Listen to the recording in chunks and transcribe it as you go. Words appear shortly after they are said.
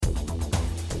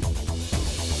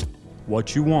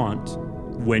what you want,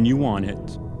 when you want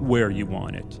it, where you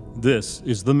want it. This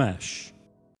is The Mesh.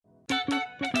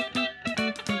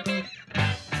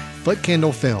 Foot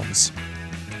Candle Films.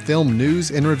 Film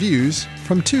news and reviews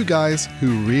from two guys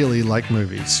who really like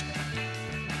movies.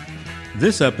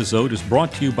 This episode is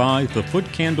brought to you by the Foot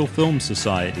Candle Film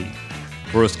Society.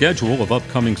 For a schedule of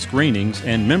upcoming screenings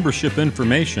and membership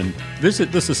information,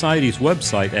 visit the Society's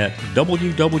website at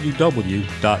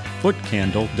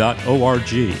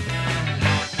www.footcandle.org.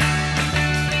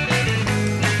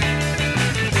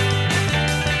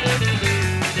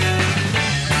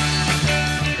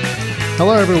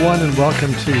 Hello everyone and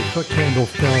welcome to Foot Candle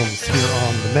Films here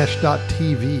on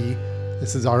themesh.tv.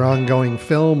 This is our ongoing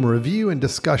film review and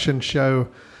discussion show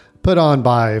put on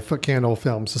by Foot Candle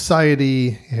Film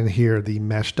Society and here the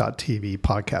Mesh.tv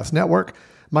podcast network.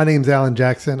 My name's Alan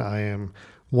Jackson. I am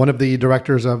one of the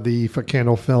directors of the Foot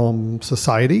Candle Film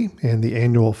Society and the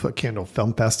annual Foot Candle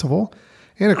Film Festival.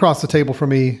 And across the table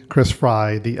from me, Chris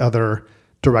Fry, the other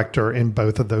director in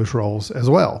both of those roles as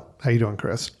well. How you doing,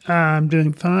 Chris? I'm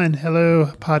doing fine. Hello,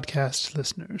 podcast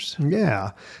listeners.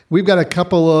 Yeah. We've got a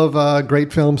couple of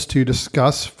great films to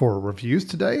discuss for reviews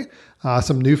today.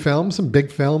 Some new films, some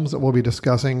big films that we'll be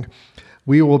discussing.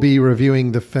 We will be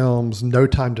reviewing the films No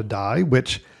Time to Die,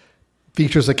 which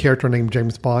features a character named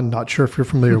James Bond. Not sure if you're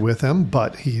familiar with him,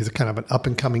 but he's kind of an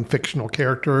up-and-coming fictional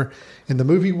character in the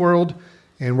movie world.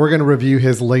 And we're going to review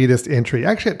his latest entry.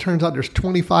 Actually, it turns out there's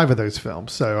 25 of those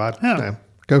films. So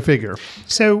go figure.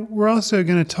 So we're also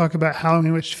going to talk about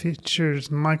Halloween, which features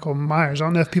Michael Myers. I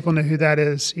don't know if people know who that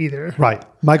is either. Right.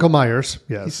 Michael Myers.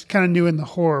 Yes. He's kind of new in the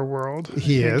horror world.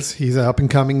 He is. He's up and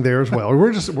coming there as well.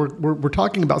 We're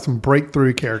talking about some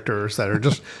breakthrough characters that are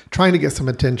just trying to get some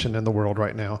attention in the world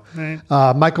right now. Right.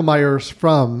 Michael Myers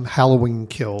from Halloween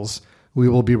Kills. We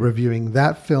will be reviewing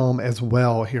that film as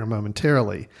well here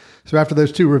momentarily. So after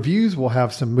those two reviews, we'll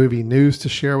have some movie news to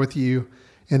share with you.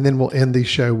 And then we'll end the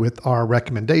show with our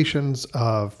recommendations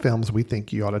of films we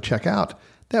think you ought to check out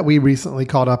that we recently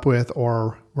caught up with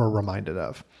or were reminded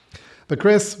of. But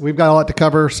Chris, we've got a lot to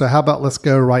cover. So how about let's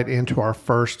go right into our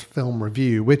first film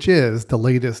review, which is the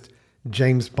latest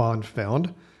James Bond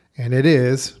film. And it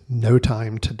is No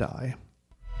Time to Die.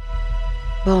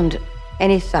 Bond,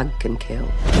 any thug can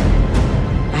kill.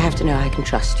 I have to know I can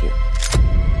trust you.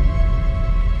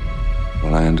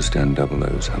 Well, I understand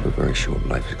 00s have a very short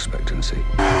life expectancy.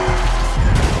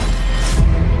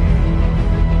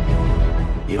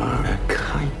 You are a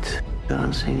kite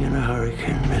dancing in a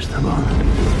hurricane, Mr. Bond.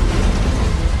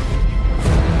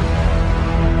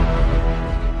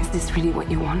 Is this really what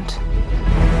you want?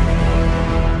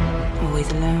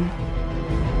 Always alone?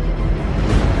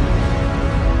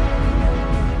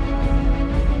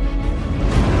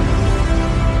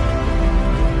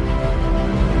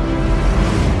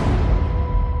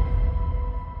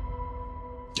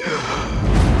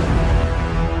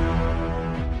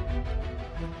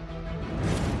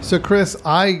 So, Chris,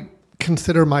 I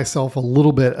consider myself a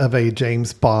little bit of a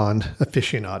James Bond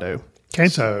aficionado. Okay.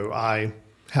 So I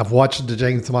have watched the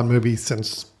James Bond movies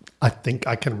since I think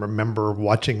I can remember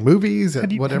watching movies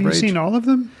at whatever age. Have you seen all of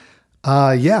them?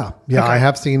 Yeah. Okay. I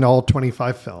have seen all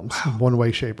 25 films in one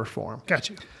way, shape, or form. Got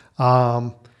you.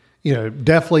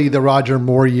 Definitely the Roger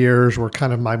Moore years were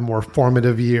kind of my more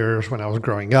formative years when I was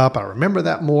growing up. I remember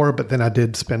that more, but then I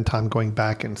did spend time going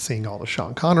back and seeing all the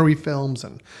Sean Connery films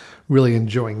and really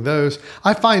enjoying those.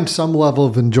 I find some level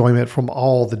of enjoyment from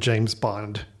all the James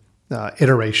Bond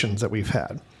iterations that we've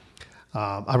had.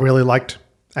 I really liked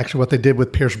actually what they did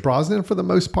with Pierce Brosnan for the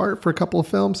most part for a couple of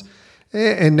films.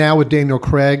 And now with Daniel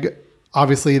Craig,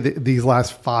 obviously these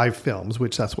last 5 films,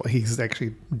 which that's what he's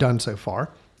actually done so far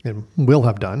and will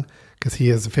have done because he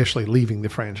is officially leaving the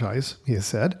franchise, he has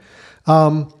said.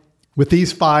 With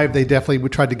these 5, they definitely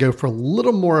tried to go for a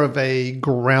little more of a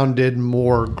grounded,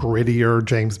 more grittier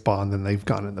James Bond than they've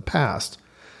gone in the past.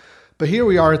 But here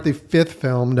we are at the 5th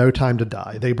film, No Time to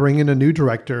Die. They bring in a new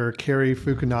director, Cary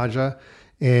Fukunaga,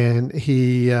 and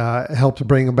he helped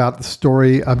bring about the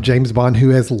story of James Bond,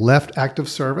 who has left active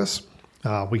service.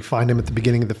 We find him at the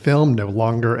beginning of the film, no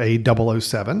longer a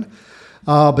 007.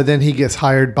 But then he gets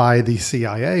hired by the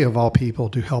CIA, of all people,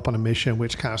 to help on a mission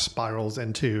which kind of spirals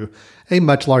into a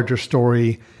much larger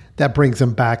story that brings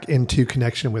him back into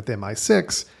connection with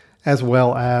MI6, as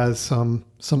well as some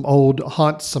old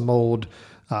haunts, some old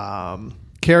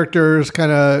characters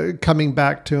kind of coming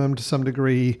back to him to some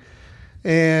degree,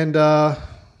 and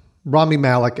Rami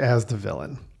Malek as the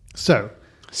villain. So,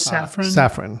 Saffron.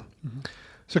 Mm-hmm.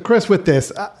 So, Chris, with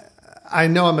this, I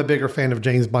know I'm a bigger fan of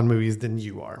James Bond movies than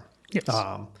you are. Yes.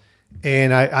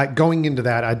 And I going into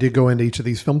that, I did go into each of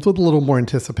these films with a little more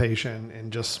anticipation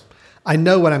and just, I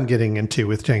know what I'm getting into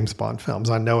with James Bond films.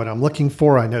 I know what I'm looking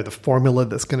for. I know the formula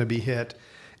that's going to be hit.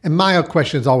 And my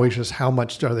question is always just how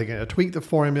much are they going to tweak the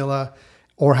formula,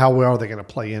 or how well are they going to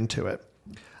play into it?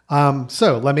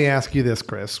 So let me ask you this,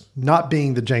 Chris, not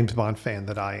being the James Bond fan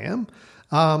that I am,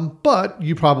 but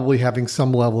you probably having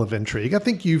some level of intrigue. I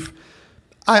think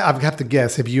I have to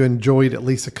guess, have you enjoyed at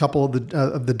least a couple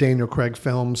of the Daniel Craig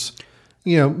films,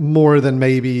 more than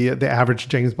maybe the average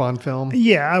James Bond film?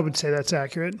 Yeah, I would say that's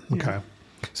accurate. Okay.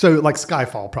 So like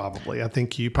Skyfall, probably. I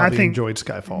think you probably enjoyed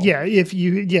Skyfall.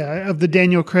 Yeah, of the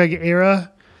Daniel Craig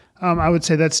era, I would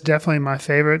say that's definitely my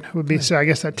favorite. So I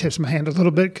guess that tips my hand a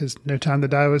little bit because No Time to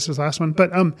Die was his last one.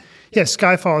 But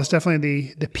Skyfall is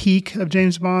definitely the peak of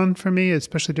James Bond for me,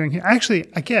 especially during here. Actually,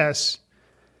 I guess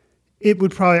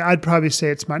I'd probably say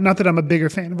it's mine. Not that I'm a bigger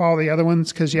fan of all the other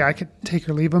ones because I could take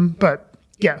or leave them. But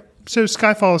yeah, so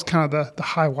Skyfall is kind of the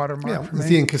high water mark for me.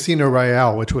 See, in Casino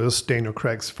Royale, which was Daniel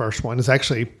Craig's first one, is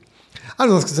actually, I don't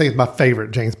know if I can say it's my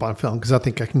favorite James Bond film because I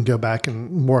think I can go back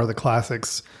and more of the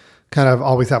classics kind of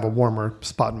always have a warmer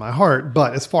spot in my heart.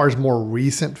 But as far as more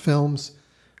recent films,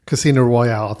 Casino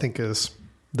Royale, I think, is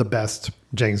the best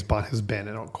James Bond has been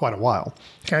in quite a while.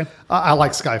 Okay. I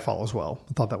like Skyfall as well.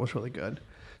 I thought that was really good.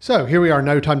 So here we are,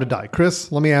 No Time to Die.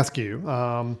 Chris, let me ask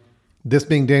you, this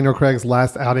being Daniel Craig's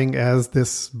last outing as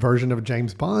this version of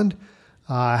James Bond,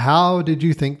 how did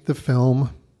you think the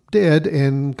film did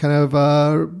in kind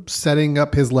of setting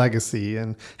up his legacy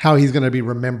and how he's going to be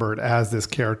remembered as this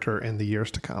character in the years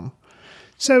to come?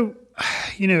 So,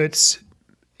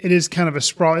 it is kind of a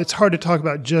sprawl. It's hard to talk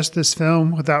about just this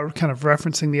film without kind of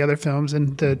referencing the other films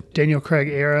in the Daniel Craig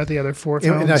era, the other four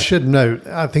films. And I should note,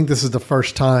 I think this is the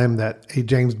first time that a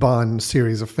James Bond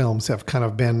series of films have kind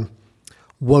of been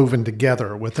woven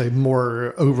together with a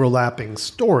more overlapping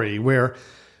story, where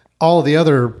all the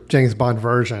other James Bond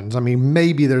versions, I mean,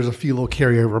 maybe there's a few little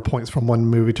carryover points from one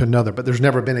movie to another, but there's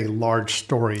never been a large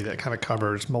story that kind of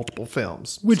covers multiple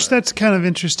films. That's kind of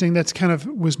interesting. That's kind of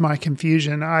was my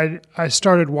confusion. I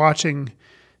started watching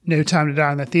No Time to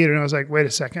Die in the theater, and I was like, wait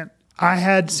a second. I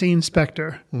had seen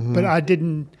Spectre, but I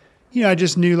didn't, I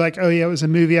just knew like, oh yeah, it was a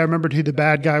movie. I remembered who the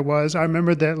bad guy was. I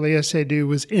remembered that Léa Seydoux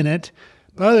was in it.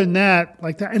 But other than that,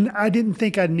 and I didn't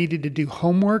think I needed to do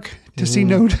homework to see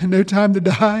No Time to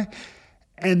Die.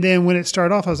 And then when it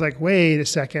started off, I was like, wait a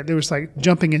second. There was like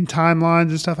jumping in timelines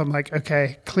and stuff. I'm like,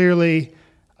 okay, clearly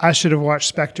I should have watched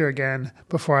Spectre again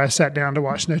before I sat down to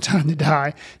watch No Time to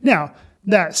Die. Now,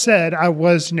 that said, I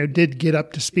was, did get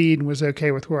up to speed and was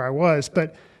okay with where I was,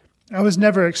 but I was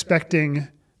never expecting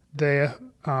the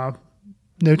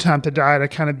No Time to Die to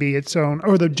kind of be its own,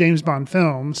 or the James Bond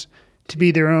films to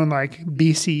be their own like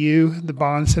BCU, the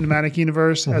Bond Cinematic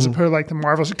Universe, as opposed to like the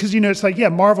Marvel. Because, it's like,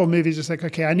 Marvel movies, it's like,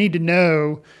 okay, I need to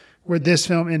know where this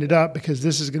film ended up because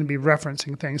this is going to be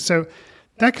referencing things. So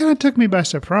that kind of took me by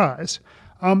surprise.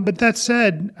 But that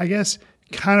said, I guess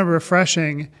kind of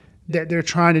refreshing that they're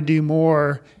trying to do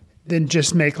more than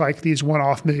just make like these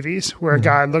one-off movies where a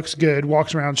guy looks good,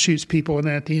 walks around, shoots people, and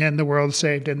then at the end the world's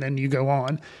saved and then you go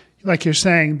on. Like you're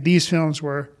saying, these films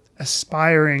were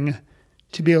aspiring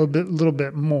to be a little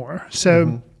bit more.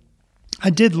 So I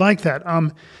did like that.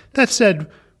 That said,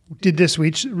 did this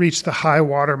reach the high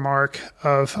water mark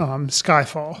of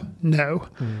Skyfall? No.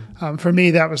 For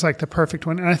me, that was like the perfect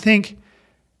one. And I think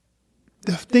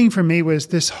the thing for me was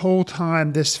this whole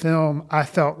time, this film, I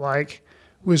felt like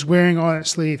was wearing on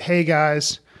its sleeve, hey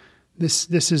guys, this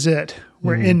is it.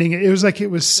 We're ending it. It was like it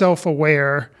was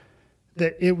self-aware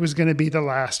that it was going to be the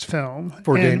last film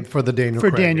for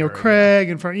Daniel Craig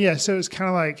and so it's kind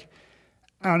of like,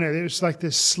 I don't know, there's like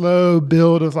this slow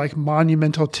build of like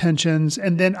monumental tensions.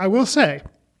 And then I will say,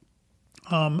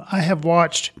 I have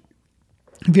watched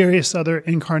various other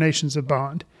incarnations of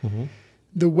Bond.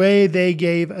 The way they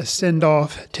gave a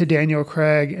send-off to Daniel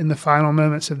Craig in the final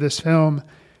moments of this film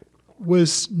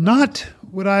was not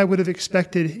what I would have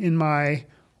expected in my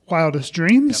wildest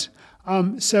dreams.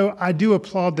 So I do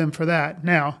applaud them for that.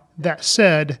 Now, that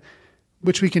said,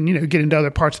 which we can, get into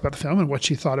other parts about the film and what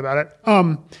you thought about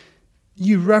it.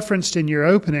 You referenced in your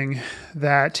opening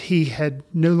that he had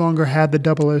no longer had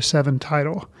the 007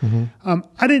 title.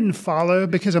 I didn't follow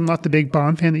because I'm not the big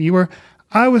Bond fan that you were.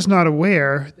 I was not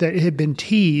aware that it had been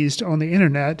teased on the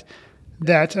internet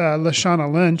that Lashana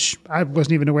Lynch, I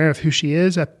wasn't even aware of who she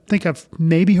is. I think I've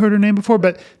maybe heard her name before,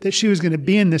 but that she was going to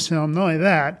be in this film. Not only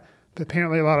that, but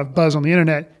apparently a lot of buzz on the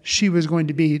internet, she was going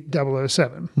to be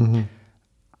 007.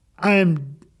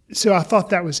 So I thought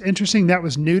that was interesting. That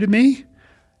was new to me.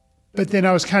 But then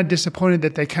I was kind of disappointed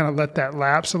that they kind of let that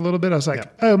lapse a little bit. I was like,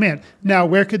 oh man, now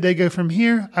where could they go from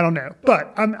here? I don't know.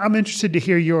 But I'm interested to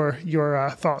hear your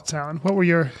thoughts, Alan. What's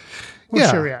your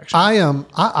reaction?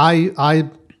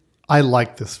 I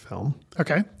like this film.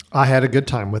 Okay. I had a good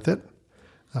time with it.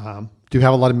 Do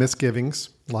have a lot of misgivings,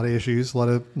 a lot of issues, a lot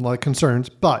of concerns.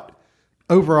 But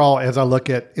overall, as I look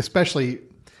at, especially,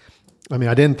 I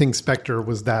didn't think Spectre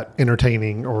was that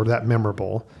entertaining or that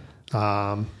memorable.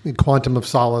 Quantum of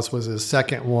Solace was his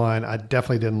second one. I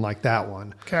definitely didn't like that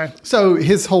one. Okay. So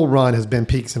his whole run has been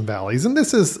peaks and valleys, and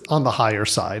this is on the higher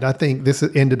side. I think this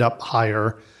ended up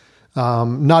higher.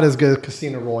 Not as good as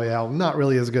Casino Royale, not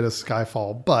really as good as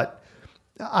Skyfall, but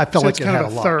I felt like it had a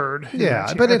lot. Third.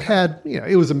 Yeah, but it had,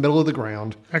 it was the middle of the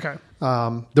ground. Okay.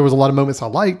 There was a lot of moments I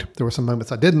liked. There were some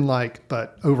moments I didn't like,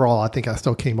 but overall, I think I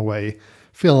still came away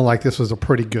feeling like this was a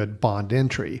pretty good Bond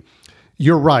entry.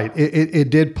 You're right.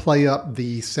 It did play up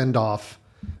the send-off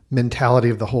mentality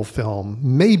of the whole film,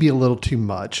 maybe a little too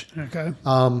much. Okay.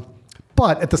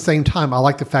 But at the same time, I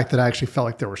like the fact that I actually felt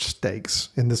like there were stakes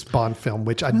in this Bond film,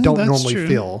 which I don't normally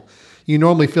feel. You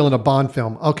normally feel in a Bond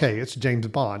film, okay, it's James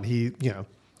Bond. He,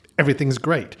 everything's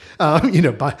great.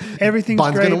 Everything's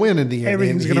Bond's great. going to win in the end.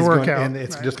 Everything's going to work out. And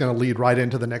it's just going to lead right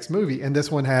into the next movie. And this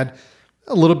one had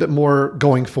a little bit more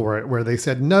going for it, where they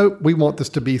said, no, we want this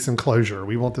to be some closure.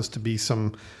 We want there to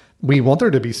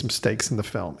be some stakes in the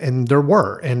film. And there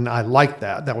were. And I liked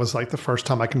that. That was like the first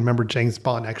time I can remember James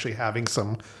Bond actually having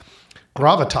some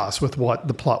gravitas with what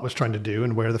the plot was trying to do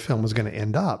and where the film was going to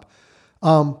end up.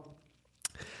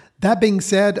 That being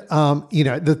said,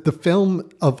 the film,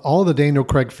 of all the Daniel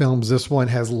Craig films, this one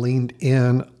has leaned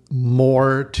in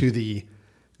more to the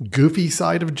goofy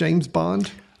side of James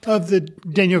Bond. Of the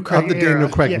Daniel Craig Daniel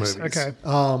Craig yes, movies. Okay.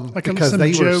 Like because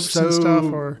they were and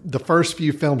stuff, the first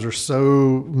few films are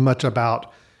so much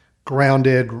about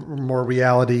grounded, more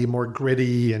reality, more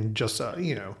gritty, and just,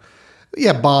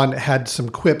 Bond had some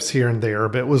quips here and there,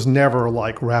 but it was never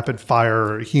like rapid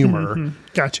fire humor. Mm-hmm.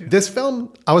 Got you. This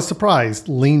film, I was surprised,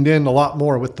 leaned in a lot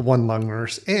more with the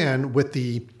one-liners and with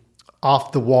the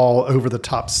off the wall, over the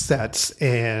top sets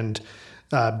and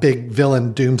big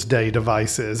villain doomsday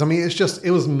devices.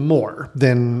 It was more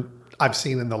than I've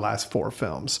seen in the last 4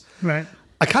 films. Right.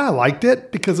 I kind of liked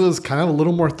it because it was kind of a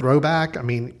little more throwback.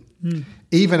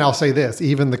 Even I'll say this,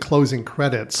 even the closing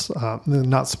credits,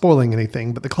 not spoiling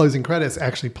anything, but the closing credits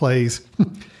actually plays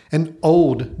an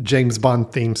old James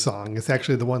Bond theme song. It's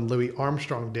actually the one Louis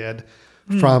Armstrong did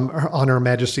from On Her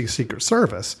Majesty's Secret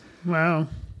Service. Wow.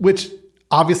 Which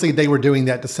obviously they were doing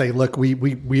that to say, look,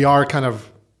 we are kind of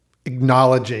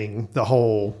acknowledging the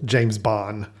whole James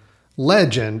Bond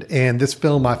legend. And this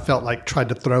film, I felt like, tried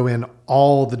to throw in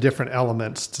all the different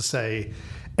elements to say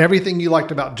everything you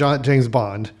liked about James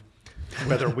Bond,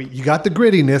 whether you got the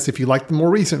grittiness, if you like the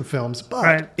more recent films,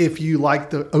 but if you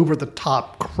like the over the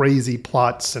top crazy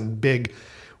plots and big,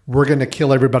 we're going to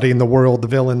kill everybody in the world, the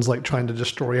villains like trying to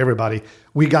destroy everybody,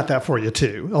 we got that for you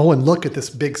too. Oh, and look at this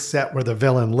big set where the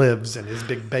villain lives and his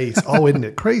big base. Oh, isn't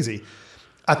it crazy?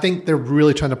 I think they're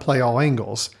really trying to play all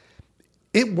angles.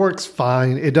 It works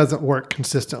fine. It doesn't work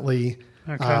consistently.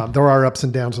 Okay. There are ups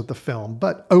and downs with the film,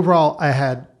 but overall, I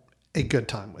had a good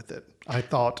time with it. I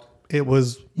thought it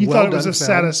was thought it was a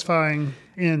satisfying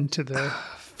end to the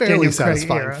fairly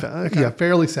satisfying. Okay. Yeah,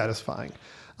 fairly satisfying.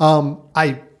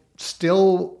 I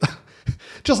still,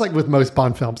 just like with most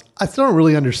Bond films, I still don't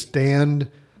really understand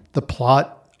the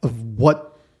plot of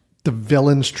what the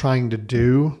villain's trying to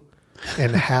do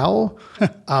and how.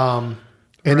 And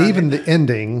even the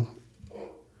ending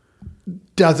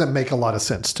doesn't make a lot of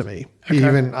sense to me. Okay.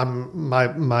 Even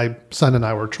my son and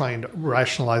I were trying to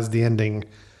rationalize the ending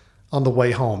on the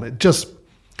way home.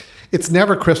 It's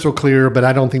never crystal clear, but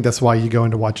I don't think that's why you go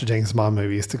in to watch a James Bond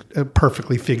movie, is to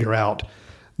perfectly figure out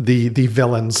the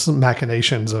villain's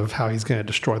machinations of how he's going to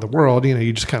destroy the world.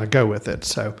 You just kind of go with it.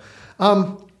 So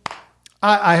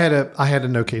I had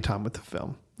an okay time with the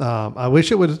film. I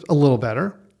wish it was a little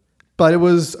better, but it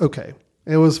was okay.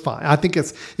 It was fine. I think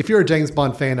if you're a James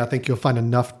Bond fan, I think you'll find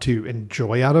enough to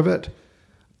enjoy out of it.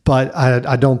 But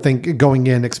I don't think going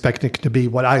in expecting it to be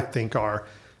what I think are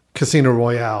Casino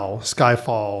Royale,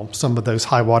 Skyfall, some of those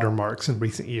high water marks in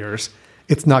recent years,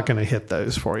 it's not going to hit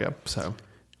those for you. So,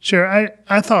 sure.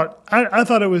 I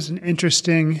thought it was an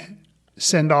interesting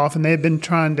send off, and they had been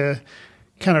trying to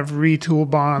kind of retool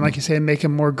Bond, like you say, and make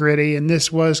him more gritty. And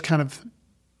this was kind of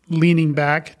leaning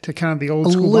back to kind of the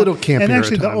old school, a little campier, and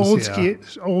actually times,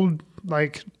 the old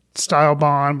like style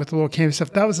Bond with the little campy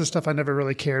stuff. That was the stuff I never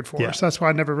really cared for. Yeah. So that's why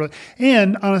I never really.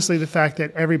 And honestly, the fact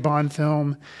that every Bond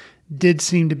film did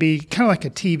seem to be kind of like a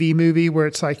TV movie where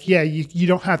it's like, yeah, you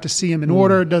don't have to see him in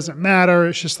order. It doesn't matter.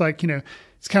 It's just like,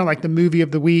 it's kind of like the movie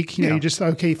of the week. You just,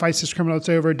 okay, he fights this criminal, it's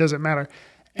over. It doesn't matter.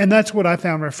 And that's what I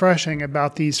found refreshing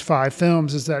about these 5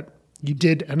 films is that you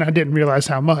did, and I didn't realize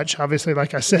how much, obviously,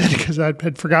 like I said, because I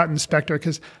had forgotten Spectre,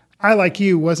 because I, like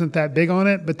you, wasn't that big on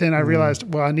it. But then I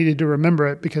realized, well, I needed to remember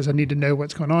it because I need to know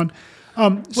what's going on.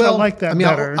 So I like that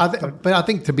better. But I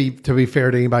think to be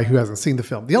fair to anybody who hasn't seen the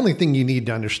film, the only thing you need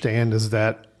to understand is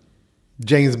that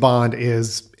James Bond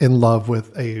is in love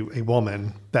with a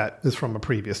woman that is from a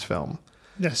previous film.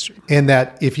 That's true. And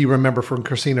that if you remember from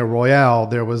Casino Royale,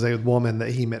 there was a woman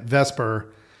that he met,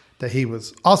 Vesper, that he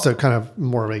was also kind of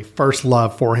more of a first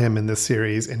love for him in this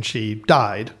series, and she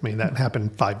died. I mean, that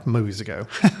happened 5 movies ago.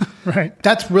 Right.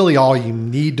 That's really all you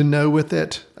need to know with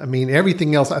it. I mean,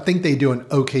 everything else, I think they do an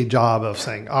okay job of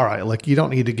saying, all right, like, you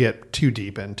don't need to get too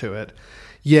deep into it.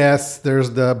 Yes,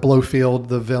 there's the Blofeld,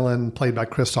 the villain played by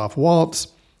Christoph Waltz.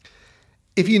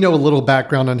 If you know a little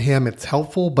background on him, it's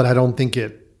helpful, but I don't think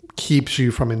it keeps you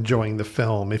from enjoying the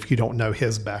film if you don't know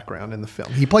his background in the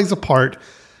film. He plays a part,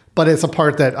 but it's a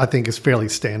part that I think is fairly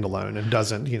standalone and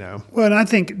doesn't, Well, and I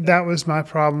think that was my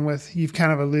problem with, you've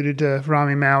kind of alluded to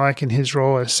Rami Malek and his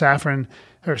role as Safin.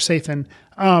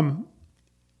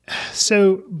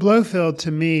 So Blofeld,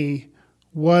 to me,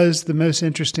 was the most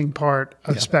interesting part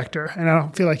of Spectre, and I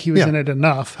don't feel like he was in it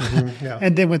enough.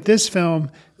 And then with this film,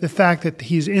 the fact that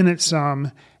he's in it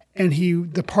some, and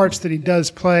the parts that he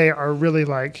does play are really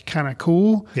like kind of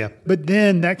cool. Yeah. But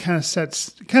then that kind of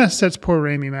sets poor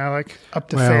Rami Malek up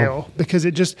to fail, because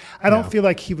I don't feel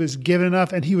like he was given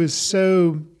enough, and he was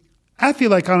so. I feel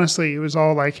like honestly, it was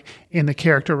all like in the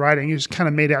character writing. He was kind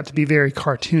of made out to be very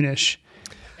cartoonish,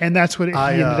 and that's what he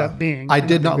ended up being. I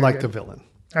did not like the villain.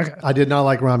 Okay. I did not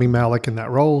like Rami Malek in that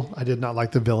role. I did not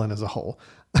like the villain as a whole.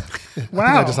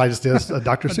 Wow. I just did a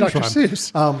Dr. Seuss Dr.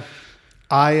 Seuss.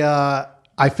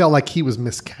 I felt like he was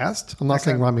miscast. I'm not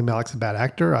saying Rami Malek's a bad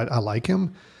actor. I like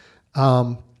him.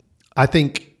 I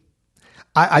think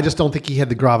I just don't think he had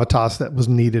the gravitas that was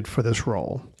needed for this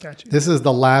role. Gotcha. This is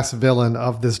the last villain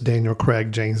of this Daniel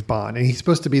Craig James Bond, and he's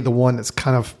supposed to be the one that's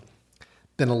kind of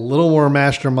been a little more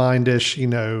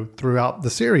mastermindish, throughout the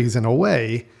series in a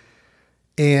way.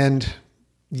 And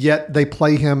yet they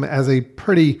play him as a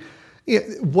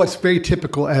what's very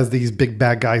typical as these big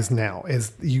bad guys now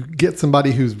is you get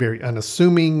somebody who's very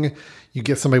unassuming. You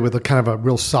get somebody with a kind of a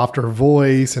real softer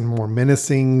voice and more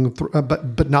menacing,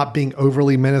 but not being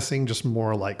overly menacing, just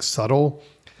more like subtle.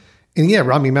 And yeah,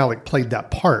 Rami Malek played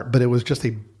that part, but it was just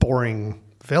a boring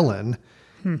villain.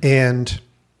 And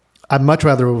I'd much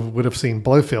rather would have seen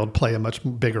Blofeld play a much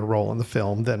bigger role in the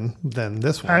film than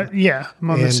this one. I'm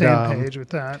on the same page with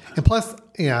that. And plus,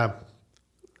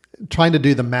 trying to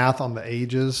do the math on the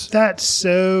ages. That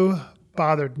so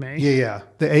bothered me. Yeah.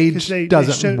 The age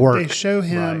doesn't work. They show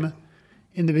him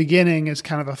in the beginning as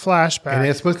kind of a flashback. And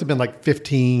it's supposed to have been like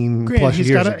 15 plus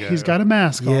years ago. He's got a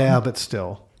mask on. Yeah, but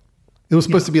still. It was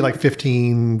supposed to be like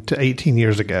 15 to 18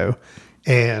 years ago.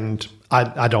 And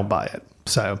I don't buy it.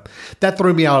 So that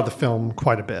threw me out of the film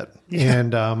quite a bit. Yeah.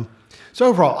 And so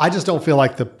overall, I just don't feel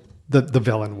like the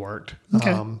villain worked.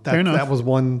 Okay, fair enough. That was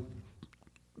one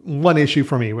issue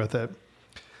for me with it.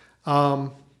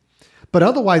 But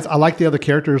otherwise, I like the other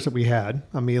characters that we had.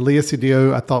 I mean, Elia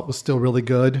Cedillo, I thought was still really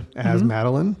good as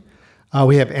Madeline.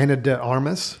 We have Ana de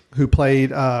Armas, who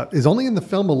is only in the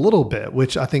film a little bit,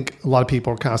 which I think a lot of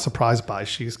people are kind of surprised by.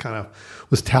 She's kind of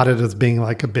was touted as being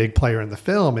like a big player in the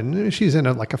film, and she's in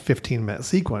like a 15-minute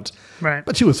sequence. Right.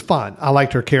 But she was fun. I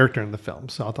liked her character in the film,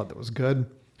 so I thought that was good.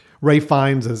 Ray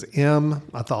Fiennes as M,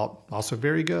 I thought also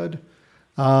very good.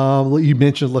 You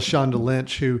mentioned LaShonda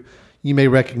Lynch, who you may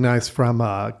recognize from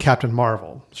Captain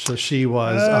Marvel. So she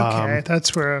was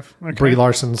that's where Brie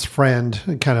Larson's friend,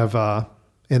 kind of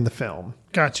in the film.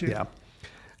 Got you. Yeah.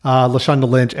 LaShonda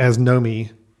Lynch as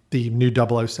Nomi, the new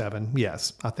 007.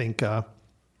 Yes, I think.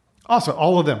 Also,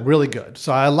 all of them really good.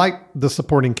 So I like the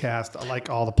supporting cast. I like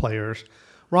all the players.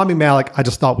 Rami Malek, I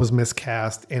just thought was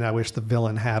miscast, and I wish the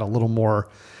villain had a little more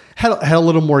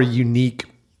unique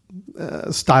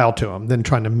style to him than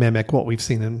trying to mimic what we've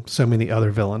seen in so many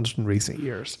other villains in recent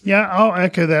years. Yeah, I'll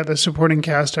echo that. The supporting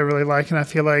cast I really like, and I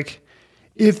feel like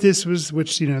if this was,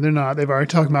 which they're not, they've already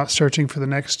talked about searching for the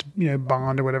next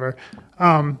Bond or whatever.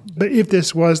 But if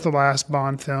this was the last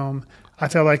Bond film, I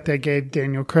felt like they gave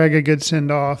Daniel Craig a good send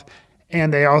off,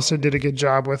 and they also did a good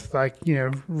job with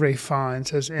Ray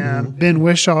Fiennes as M, Ben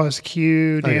Whishaw as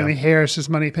Q, Naomi Harris as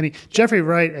Moneypenny, Jeffrey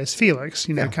Wright as Felix.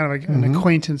 Kind of like an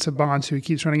acquaintance of Bond's who he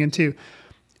keeps running into.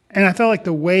 And I felt like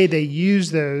the way they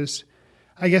use those,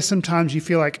 I guess sometimes you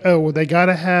feel like, oh, well, they got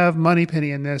to have Moneypenny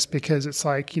in this because it's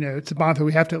like, it's a Bond film.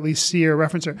 We have to at least see her,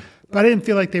 reference her. But I didn't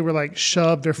feel like they were like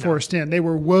shoved or forced in. They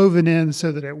were woven in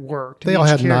so that it worked. They all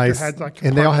had nice,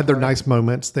 and they all had their nice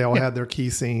moments. They all had their key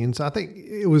scenes. I think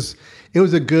it was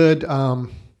a good,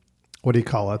 what do you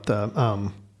call it?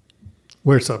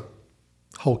 Where it's a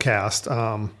whole cast,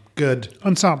 good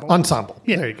ensemble.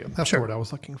 Yeah. There you go. That's the word I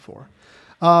was looking for.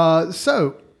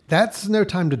 So that's No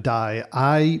Time to Die.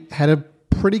 I had a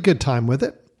pretty good time with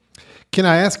it. Can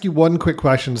I ask you one quick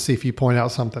question to see if you point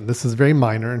out something? This is very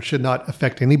minor and should not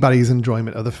affect anybody's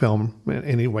enjoyment of the film in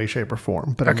any way, shape, or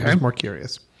form, but I'm just more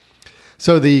curious.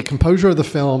 So the composer of the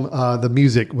film, the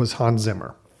music was Hans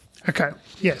Zimmer. Okay.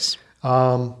 Yes.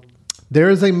 There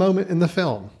is a moment in the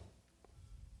film,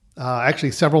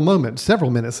 actually several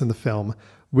minutes in the film,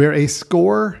 where a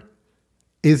score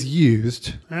is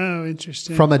used. Oh,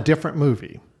 interesting. From a different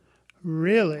movie.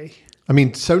 Really? I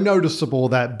mean, so noticeable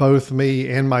that both me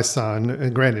and my son,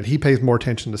 and granted, he pays more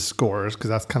attention to scores because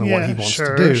that's kind of what he wants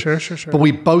to do. Sure. But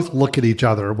we both look at each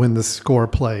other when the score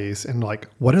plays and like,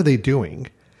 what are they doing?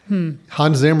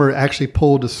 Hans Zimmer actually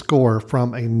pulled a score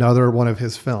from another one of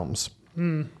his films.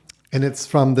 And it's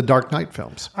from the Dark Knight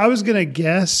films. I was going to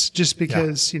guess just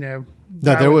because, No,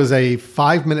 there was a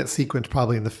 5-minute sequence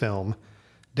probably in the film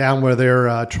down where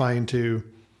they're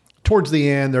towards the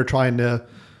end, they're trying to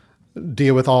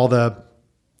deal with all the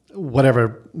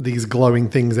whatever these glowing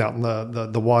things out in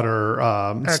the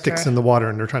water, sticks in the water,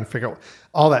 and they're trying to figure out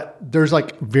all that. There's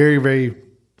like very, very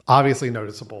obviously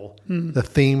noticeable. The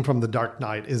theme from The Dark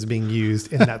Knight is being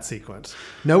used in that sequence.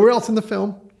 Nowhere else in the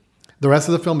film. The rest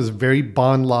of the film is very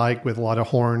Bond-like with a lot of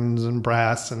horns and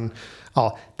brass and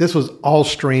this was all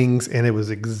strings, and it was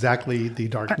exactly the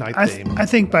Dark Knight theme. I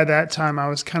think by that time I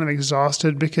was kind of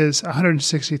exhausted because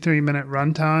 163-minute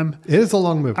runtime. It is a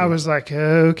long movie. I was like,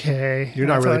 okay. You're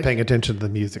not really paying attention to the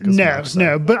music as much.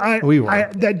 No, but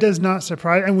that does not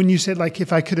surprise. And when you said like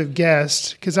if I could have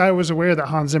guessed, because I was aware that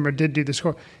Hans Zimmer did do the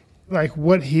score, like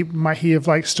what might he have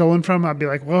like stolen from? I'd be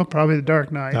like, well, probably the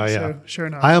Dark Knight. Oh yeah, so, sure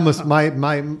enough. I almost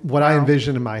what I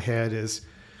envision in my head is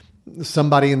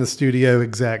somebody in the studio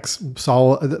execs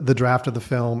saw the draft of the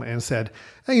film and said,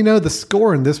 hey, the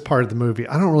score in this part of the movie,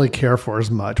 I don't really care for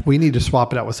as much. We need to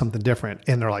swap it out with something different.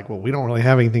 And they're like, well, we don't really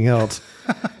have anything else.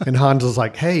 And Hans was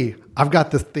like, hey, I've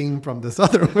got this theme from this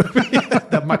other movie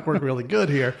that might work really good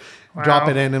here. Wow. Drop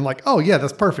it in and like, oh yeah,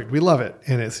 that's perfect. We love it.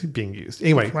 And it's being used.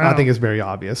 Anyway, wow. I think it's very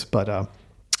obvious, but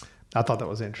I thought that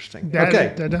was interesting.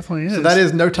 That definitely is. So that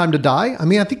is No Time to Die. I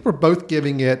mean, I think we're both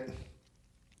giving it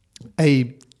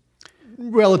a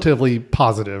relatively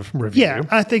positive review. Yeah,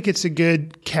 I think it's a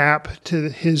good cap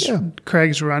to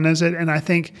Craig's run as it. And I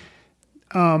think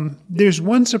there's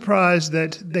one surprise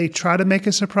that they try to make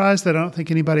a surprise that I don't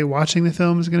think anybody watching the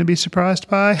film is going to be surprised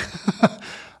by.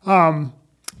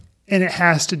 And it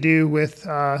has to do with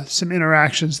some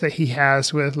interactions that he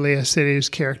has with Leah Seydoux'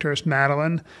 character as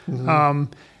Madeline.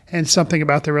 And something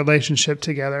about their relationship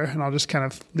together. And I'll just kind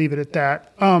of leave it at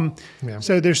that.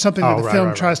 So there's something that the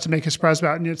film tries to make a surprise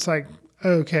about, and it's like,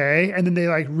 okay. And then they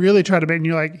like really try to make, and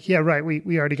you're like, yeah, right.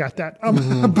 We already got that.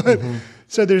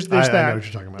 So there's that. I know what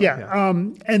you're talking about. Yeah.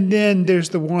 And then there's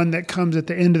the one that comes at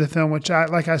the end of the film, which I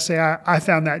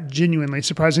found that genuinely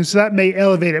surprising. So that may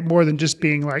elevate it more than just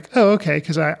being like, oh, okay.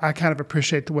 Cause I kind of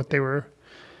appreciate what they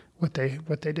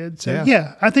did. So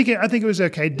yeah, I think it was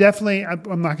okay. Definitely.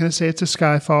 I'm not going to say it's a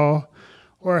Skyfall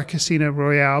or a Casino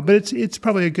Royale, but it's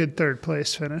probably a good third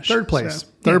place finish. Third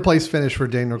place finish for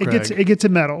Daniel Craig. It gets a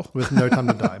medal with No Time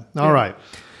to Die. All right.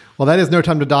 Well, that is No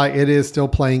Time to Die. It is still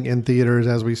playing in theaters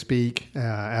as we speak,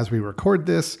 as we record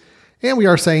this, and we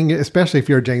are saying, especially if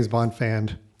you're a James Bond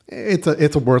fan, it's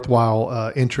a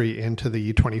worthwhile entry into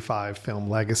the 25 film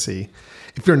legacy.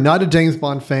 If you're not a James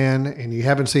Bond fan and you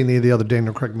haven't seen any of the other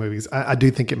Daniel Craig movies, I do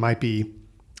think it might be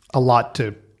a lot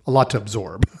to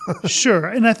absorb. Sure.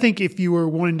 And I think if you were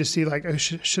wanting to see like, oh,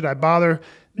 should I bother?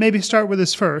 Maybe start with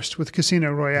this first with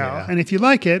Casino Royale. Yeah. And if you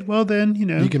like it, well then,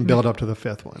 you can build up to the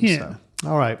fifth one. Yeah. So.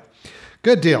 All right.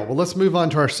 Good deal. Well, let's move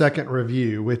on to our second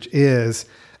review, which is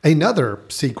another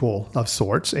sequel of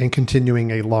sorts and continuing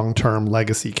a long-term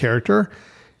legacy character.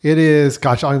 It is,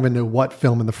 I don't even know what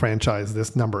film in the franchise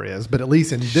this number is, but at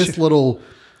least in this little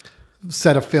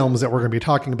set of films that we're going to be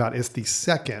talking about, it's the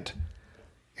second.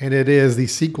 And it is the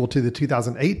sequel to the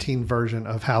 2018 version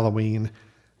of Halloween,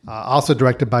 also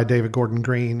directed by David Gordon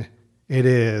Green. It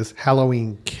is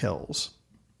Halloween Kills.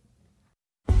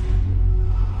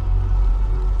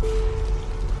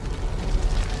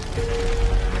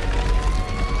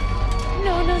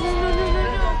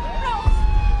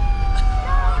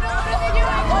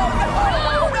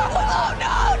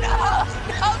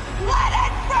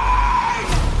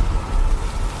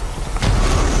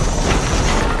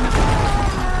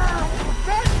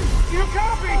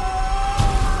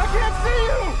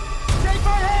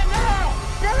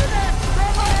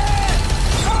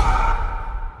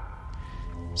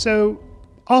 So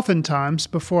oftentimes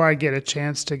before I get a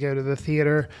chance to go to the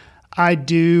theater, I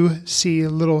do see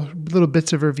little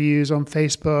bits of reviews on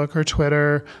Facebook or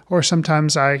Twitter, or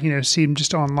sometimes I, see them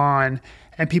just online,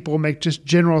 and people will make just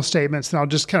general statements, and I'll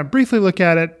just kind of briefly look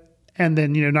at it and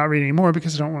then, not read any more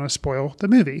because I don't want to spoil the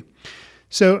movie.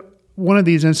 So one of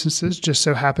these instances just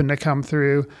so happened to come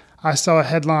through. I saw a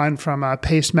headline from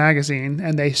Paste Magazine,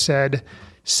 and they said,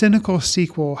 "Cynical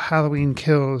sequel Halloween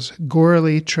Kills,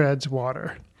 gorily treads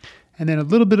water." And then a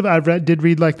little bit of, did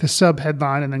read like the sub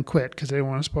headline and then quit because I didn't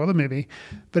want to spoil the movie.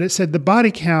 But it said the body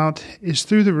count is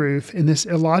through the roof in this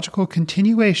illogical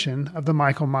continuation of the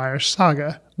Michael Myers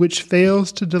saga, which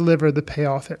fails to deliver the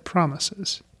payoff it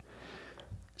promises.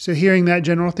 So hearing that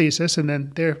general thesis, and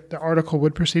then the article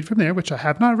would proceed from there, which I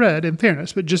have not read in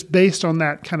fairness, but just based on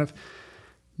that kind of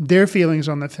their feelings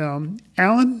on the film.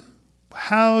 Alan,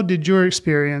 how did your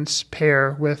experience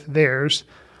pair with theirs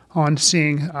on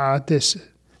seeing this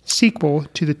sequel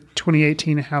to the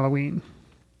 2018 Halloween?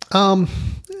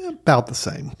 About the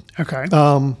same. Okay.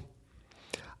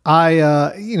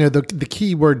 The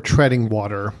key word treading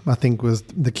water, I think, was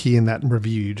the key in that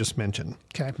review you just mentioned.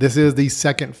 Okay. This is the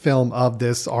second film of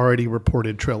this already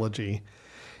reported trilogy.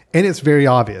 And it's very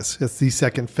obvious. It's the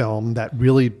second film that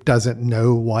really doesn't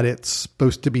know what it's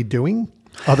supposed to be doing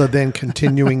other than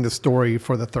continuing the story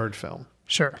for the third film.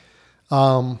 Sure.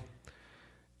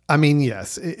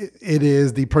 Yes, it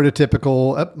is the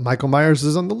prototypical Michael Myers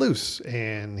is on the loose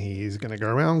and he's going to go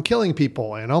around killing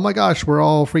people. And oh my gosh, we're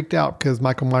all freaked out because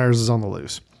Michael Myers is on the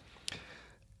loose.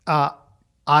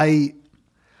 I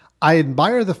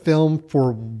admire the film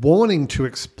for wanting to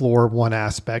explore one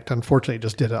aspect. Unfortunately, it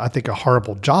just did, I think, a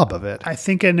horrible job of it. I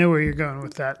think I know where you're going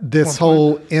with that. This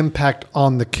whole impact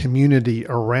on the community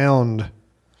around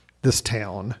this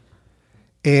town.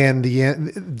 And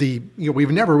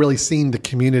we've never really seen the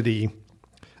community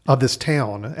of this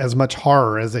town, as much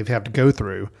horror as they've had to go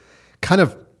through, kind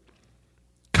of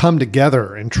come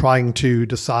together and trying to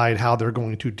decide how they're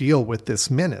going to deal with this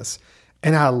menace.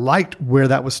 And I liked where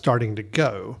that was starting to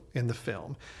go in the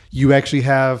film. You actually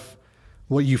have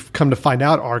what you've come to find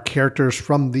out are characters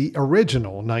from the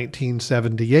original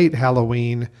 1978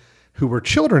 Halloween who were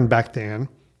children back then.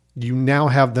 You now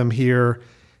have them here.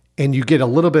 And you get a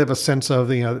little bit of a sense of,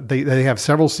 they have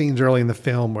several scenes early in the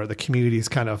film where the community is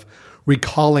kind of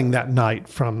recalling that night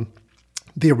from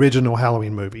the original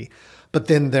Halloween movie. But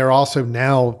then they're also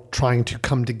now trying to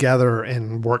come together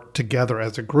and work together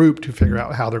as a group to figure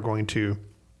out how they're going to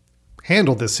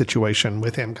handle this situation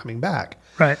with him coming back.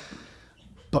 Right.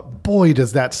 But boy,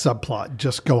 does that subplot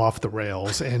just go off the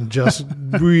rails and just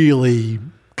really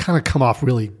kind of come off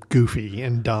really goofy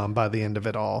and dumb by the end of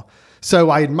it all.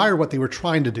 So I admire what they were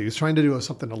trying to do. Trying to do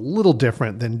something a little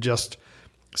different than just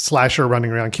slasher running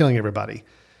around killing everybody.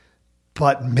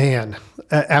 But man,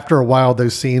 after a while,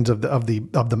 those scenes of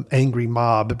the angry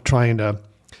mob trying to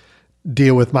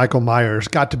deal with Michael Myers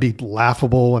got to be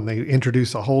laughable, and they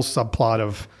introduced a whole subplot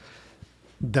of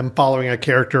them following a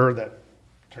character that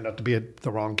turned out to be the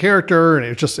wrong character, and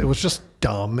it was just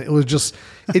dumb. It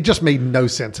just made no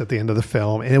sense at the end of the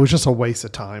film, and it was just a waste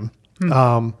of time.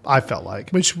 I felt like.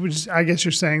 Which was, I guess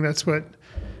you're saying that's what,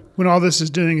 when all this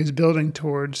is doing is building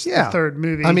towards the third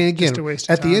movie. I mean, again, just a waste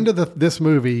of at the end of this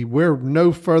movie, we're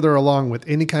no further along with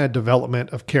any kind of development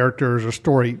of characters or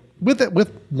story,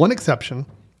 with one exception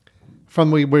from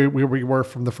where we were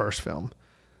from the first film.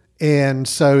 And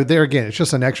so there again, it's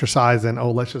just an exercise in,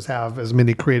 let's just have as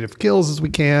many creative kills as we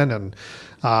can and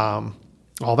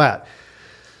all that.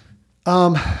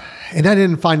 And I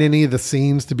didn't find any of the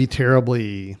scenes to be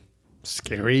terribly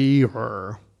scary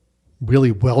or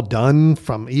really well done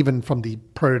even from the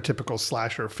prototypical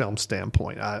slasher film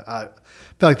standpoint. I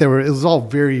felt like it was all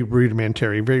very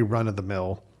rudimentary, very run of the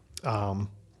mill. And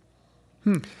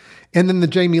then the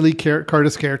Jamie Lee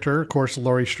Curtis character, of course,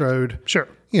 Laurie Strode, sure,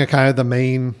 kind of the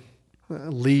main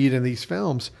lead in these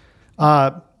films.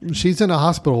 She's in a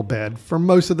hospital bed for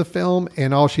most of the film,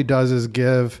 and all she does is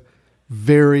give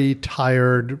very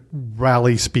tired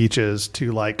rally speeches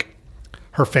to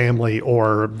her family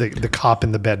or the cop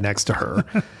in the bed next to her.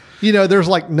 There's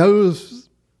no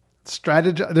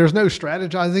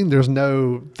strategizing. There's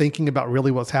no thinking about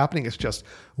really what's happening. It's just,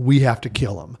 we have to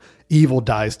kill him. Evil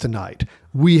dies tonight.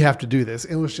 We have to do this.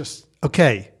 It was just,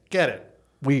 okay, get it.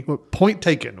 Point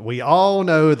taken. We all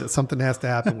know that something has to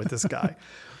happen with this guy.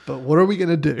 But what are we going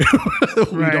to do?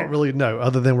 We don't really know,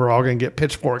 other than we're all going to get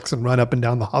pitchforks and run up and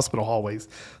down the hospital hallways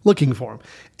looking for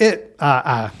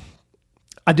him.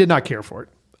 I did not care for it.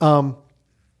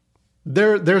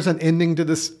 There's an ending to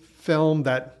this film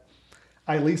that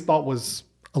I at least thought was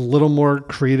a little more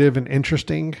creative and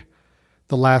interesting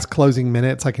the last closing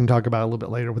minutes I can talk about a little bit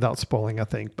later without spoiling, I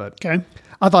think. But Okay.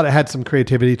 I thought it had some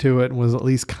creativity to it and was at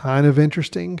least kind of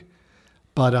interesting.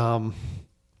 But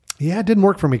yeah, it didn't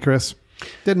work for me, Chris.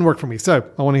 Didn't work for me. So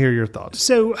I want to hear your thoughts.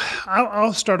 So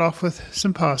I'll start off with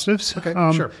some positives. Okay,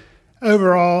 sure.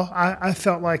 Overall, I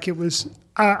felt like it was,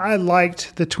 I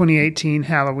liked the 2018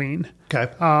 Halloween.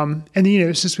 Okay. And, you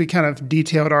know, since we kind of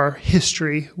detailed our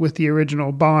history with the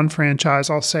original Bond franchise,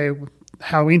 I'll say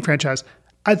Halloween franchise,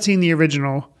 I'd seen the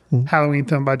original Halloween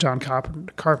film by John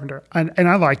Carpenter, and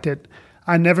I liked it.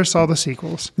 I never saw the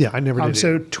sequels. Yeah, I never did.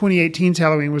 So 2018's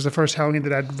Halloween was the first Halloween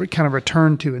that I'd kind of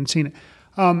returned to and seen it.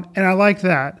 And I liked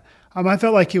that. I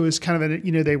felt like it was kind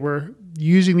of, they were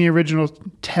using the original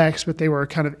text, but they were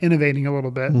kind of innovating a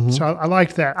little bit. So I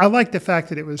liked that. I liked the fact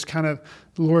that it was kind of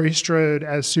Laurie Strode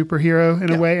as superhero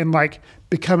in a way and like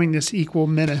becoming this equal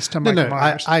menace to Michael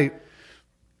Myers.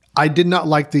 I did not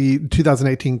like the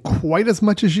 2018 quite as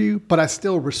much as you, but I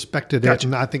still respected it,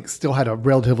 and I think still had a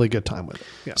relatively good time with it.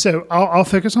 Yeah. So I'll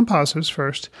focus on positives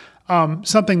first.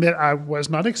 Something that I was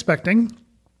not expecting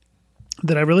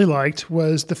that I really liked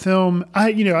was the film.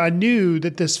 I knew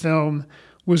that this film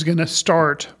was going to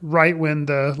start right when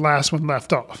the last one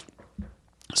left off.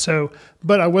 So,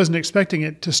 but I wasn't expecting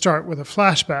it to start with a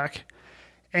flashback.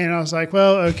 And I was like,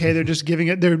 well, okay, they're just giving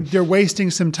it, they're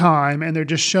wasting some time and they're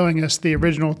just showing us the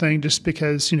original thing just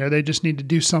because, they just need to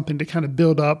do something to kind of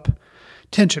build up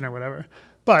tension or whatever.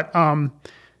 But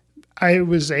I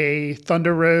was a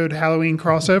Thunder Road Halloween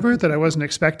crossover that I wasn't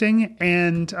expecting.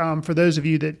 And for those of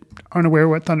you that aren't aware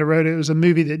what Thunder Road is, it was a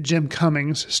movie that Jim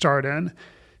Cummings starred in.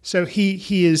 So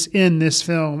he is in this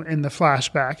film in the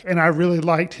flashback, and I really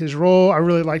liked his role. I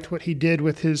really liked what he did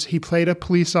with he played a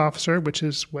police officer, which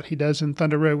is what he does in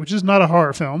Thunder Road, which is not a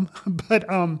horror film. But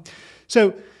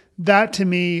so that to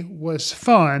me was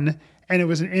fun, and it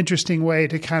was an interesting way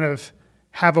to kind of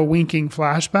have a winking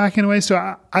flashback in a way. So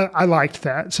I liked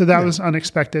that. So that was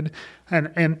unexpected,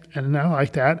 and I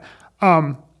like that.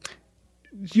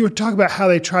 You were talking about how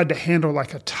they tried to handle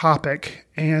like a topic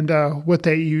and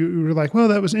you were like, well,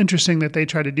 that was interesting that they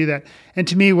tried to do that. And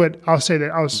to me, what I'll say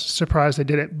that I was surprised they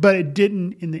did it, but it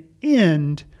didn't in the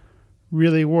end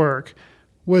really work,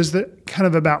 was the kind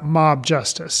of about mob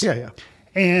justice. Yeah.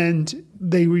 And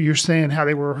you're saying how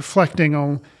they were reflecting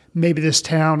on maybe this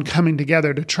town coming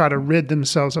together to try to rid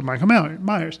themselves of Michael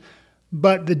Myers,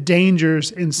 but the dangers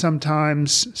in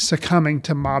sometimes succumbing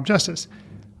to mob justice.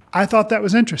 I thought that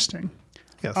was interesting.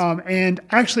 Yes. And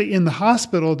actually in the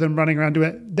hospital, them running around doing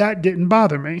it, that didn't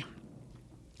bother me.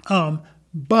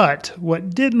 But what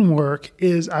didn't work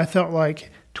is I felt like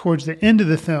towards the end of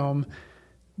the film,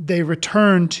 they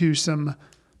returned to some,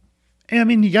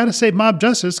 you got to say mob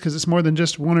justice because it's more than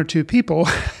just one or two people.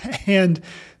 And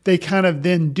they kind of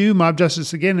then do mob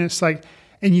justice again. And it's like,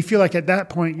 and you feel like at that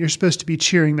point you're supposed to be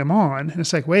cheering them on. And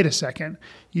it's like, wait a second,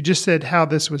 you just said how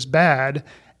this was bad.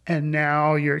 And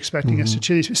now you're expecting us to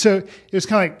cheer these. So it was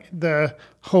kind of like the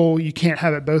whole you can't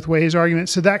have it both ways argument.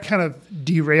 So that kind of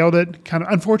derailed it, kind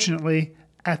of unfortunately,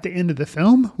 at the end of the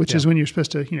film, which is when you're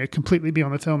supposed to completely be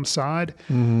on the film's side.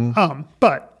 And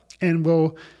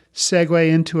we'll segue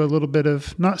into a little bit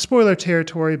of, not spoiler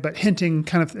territory, but hinting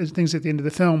kind of things at the end of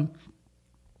the film.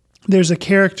 There's a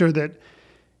character that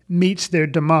meets their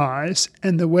demise,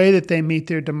 and the way that they meet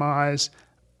their demise,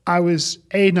 I was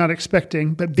A, not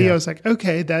expecting, but B, I was like,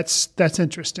 okay, that's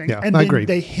interesting. Yeah, and I then agree.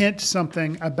 They hint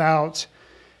something about,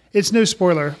 it's no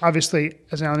spoiler, obviously,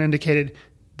 as Alan indicated,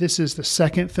 this is the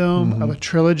second film of a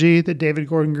trilogy that David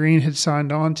Gordon Green had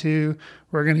signed on to.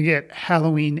 We're going to get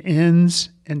Halloween Ends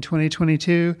in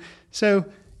 2022. So,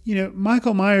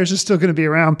 Michael Myers is still going to be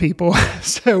around, people.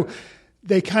 So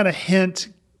they kind of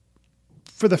hint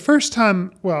for the first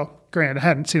time, well, granted, I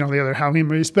hadn't seen all the other Halloween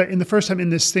movies, but in the first time in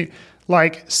this thing,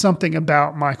 like something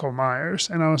about Michael Myers.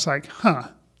 And I was like,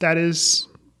 that is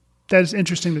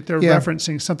interesting that they're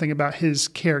referencing something about his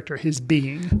character, his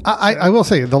being. I will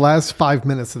say the last 5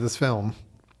 minutes of this film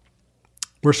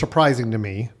were surprising to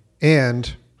me.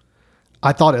 And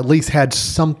I thought at least had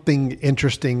something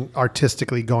interesting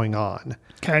artistically going on.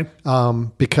 Okay.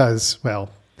 Because, well,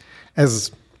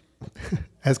 as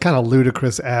kind of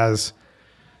ludicrous as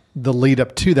the lead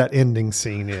up to that ending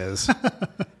scene is,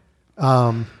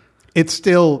 it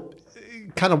still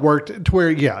kind of worked to where,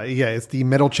 it's the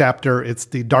middle chapter. It's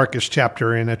the darkest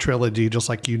chapter in a trilogy, just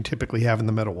like you typically have in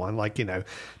the middle one. Like,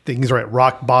 things are at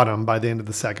rock bottom by the end of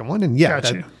the second one. And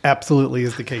that absolutely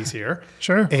is the case here.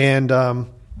 Sure. And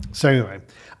so anyway,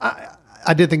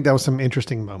 I did think there was some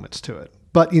interesting moments to it.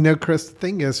 But, Chris, the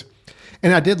thing is,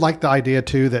 and I did like the idea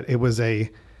too, that it was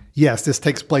this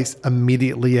takes place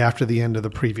immediately after the end of the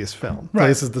previous film. Right.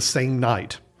 This is the same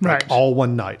night. like, Right. all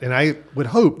one night. And I would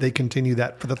hope they continue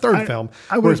that for the third film,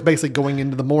 where it's basically going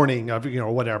into the morning of,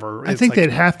 whatever. I think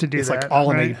they'd have to do it's that. like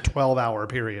all in right? a 12-hour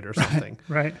period or something.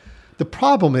 Right. The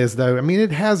problem is, though, I mean,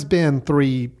 it has been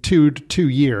 2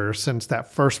 years since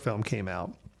that first film came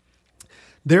out.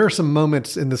 There are some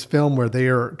moments in this film where they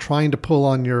are trying to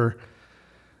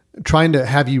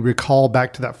have you recall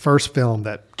back to that first film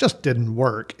that just didn't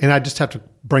work. And I just have to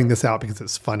bring this out because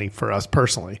it's funny for us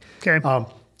personally. Okay.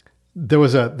 There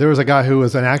was a guy who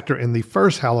was an actor in the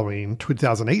first Halloween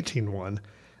 2018 one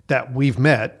that we've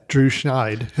met, Drew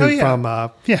Schneid, who from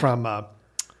the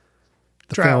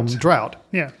film Drought.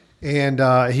 Yeah. And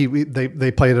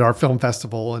they played at our film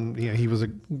festival, and he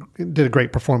did a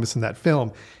great performance in that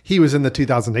film. He was in the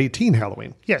 2018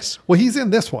 Halloween. Yes. Well, he's in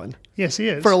this one. Yes, he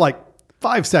is. For like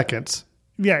 5 seconds.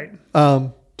 Yeah.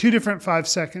 2 different 5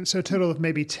 seconds, so a total of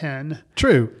maybe 10.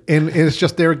 True. And it's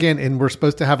just there again, and we're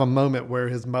supposed to have a moment where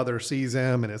his mother sees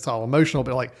him, and it's all emotional,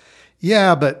 but like,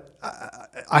 yeah, but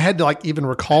I had to like even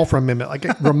recall from him, like,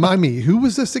 remind me, who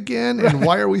was this again? And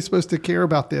why are we supposed to care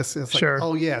about this? And it's like,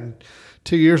 oh yeah. And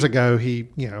 2 years ago, he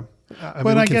died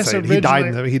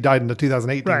in the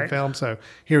 2018 film. So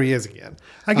here he is again.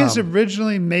 I guess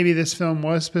originally maybe this film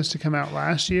was supposed to come out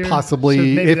last year.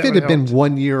 Possibly. So if it had been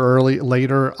 1 year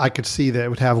later, I could see that it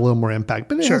would have a little more impact.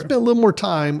 But it has been a little more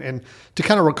time. And to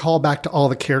kind of recall back to all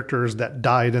the characters that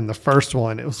died in the first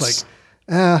one, it was like,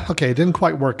 okay, it didn't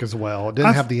quite work as well. It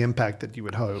didn't have the impact that you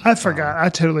would hope. I forgot. I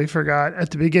totally forgot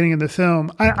at the beginning of the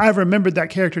film. I remembered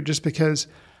that character just because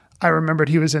I remembered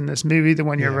he was in this movie, the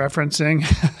one you're referencing,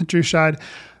 Drew Scheid.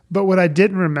 But what I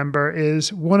didn't remember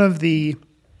is one of the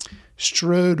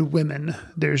Strode women.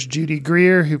 There's Judy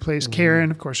Greer, who plays Karen.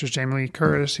 Of course, there's Jamie Lee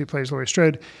Curtis, who plays Laurie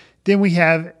Strode. Then we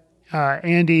have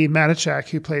Andy Matichak,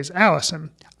 who plays Allison.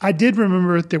 I did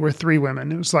remember there were 3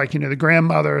 women. It was like, the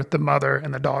grandmother, the mother,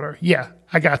 and the daughter. Yeah,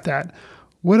 I got that.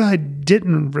 What I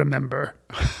didn't remember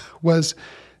was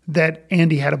that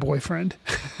Andy had a boyfriend.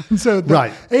 So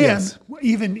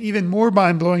even more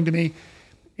mind-blowing to me,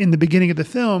 in the beginning of the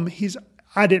film,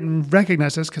 I didn't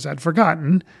recognize this because I'd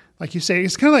forgotten. Like you say,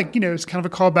 it's kind of like, it's kind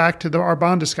of a callback to our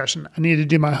Bond discussion. I needed to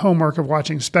do my homework of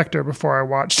watching Spectre before I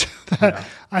watched that. Yeah.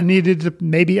 I needed to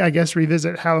maybe, I guess,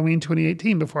 revisit Halloween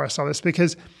 2018 before I saw this,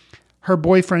 because her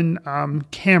boyfriend,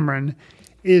 Cameron,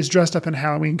 is dressed up in a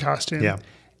Halloween costume. Yeah.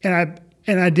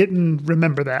 And I didn't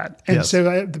remember that. And so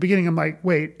at the beginning, I'm like,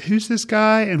 wait, who's this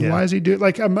guy? And why is he doing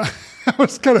like, I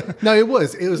was kind of. No, it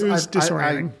was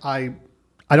disorienting.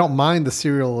 I don't mind the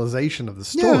serialization of the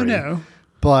story. No.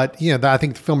 But, I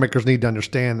think the filmmakers need to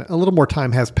understand a little more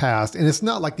time has passed. And it's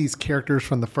not like these characters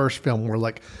from the first film were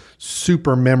like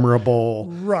super memorable,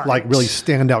 like really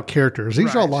standout characters.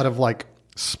 These are a lot of like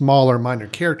smaller, minor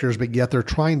characters, but yet they're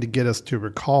trying to get us to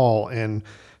recall and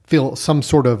feel some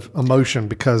sort of emotion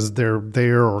because they're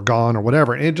there or gone or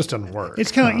whatever. And it just doesn't work.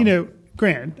 It's kind of like,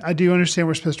 granted, I do understand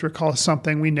we're supposed to recall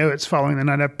something. We know it's following the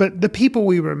night up, but the people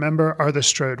we remember are the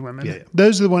Strode women. Yeah.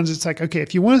 Those are the ones it's like, okay,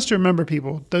 if you want us to remember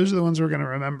people, those are the ones we're going to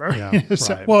remember. Yeah,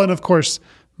 so, well, and of course,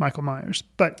 Michael Myers.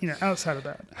 But, outside of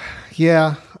that.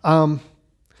 Yeah. I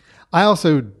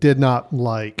also did not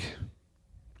like...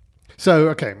 So,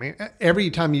 okay, I mean, every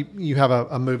time you have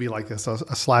a movie like this,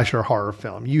 a slasher horror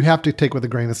film, you have to take with a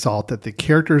grain of salt that the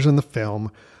characters in the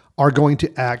film are going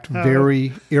to act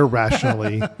very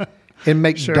irrationally and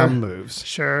make dumb moves.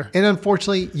 Sure. And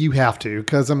unfortunately, you have to,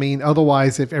 because,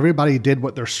 otherwise, if everybody did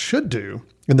what they should do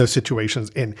in those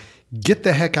situations and get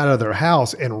the heck out of their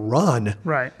house and run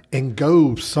and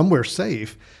go somewhere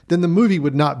safe, then the movie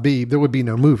there would be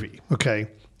no movie, okay?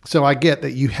 So I get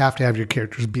that you have to have your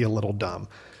characters be a little dumb.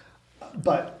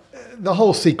 But the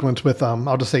whole sequence with,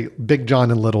 I'll just say Big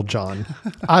John and Little John,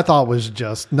 I thought was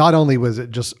just, not only was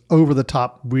it just over the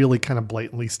top, really kind of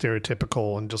blatantly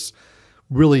stereotypical and just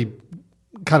really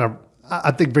kind of,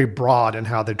 I think, very broad in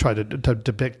how they try to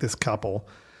depict this couple,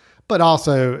 but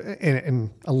also and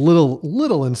a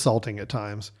little insulting at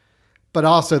times, but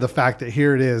also the fact that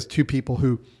here it is, 2 people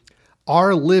who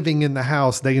are living in the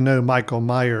house they know Michael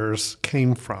Myers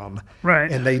came from.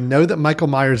 Right. And they know that Michael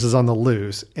Myers is on the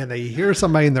loose, and they hear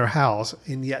somebody in their house,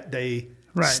 and yet they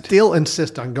still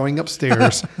insist on going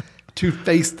upstairs to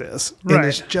face this. And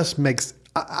it just makes...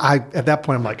 I at that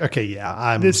point, I'm like, okay,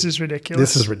 this is ridiculous.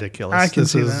 This is ridiculous. I can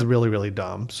see this is that. really, really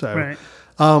dumb. So,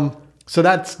 so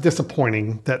that's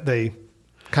disappointing that they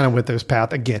kind of went those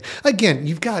paths again.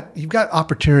 You've got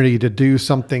opportunity to do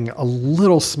something a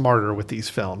little smarter with these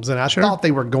films, and I thought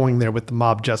they were going there with the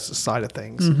mob justice side of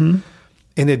things, and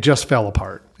it just fell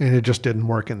apart, and it just didn't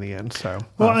work in the end. So,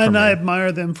 I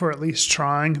admire them for at least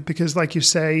trying, because, like you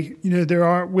say, there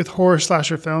are with horror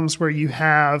slasher films where you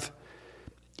have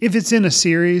if it's in a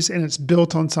series and it's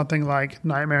built on something like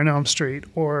Nightmare on Elm Street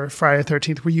or Friday the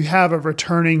 13th, where you have a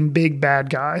returning big bad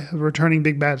guy, a returning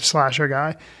big bad slasher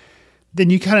guy, then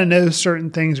you kind of know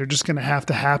certain things are just going to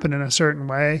happen in a certain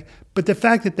way. But the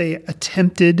fact that they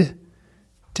attempted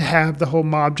to have the whole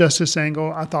mob justice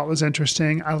angle, I thought was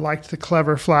interesting. I liked the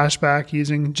clever flashback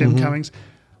using Jim Cummings.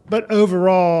 But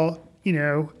overall,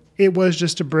 it was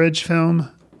just a bridge film.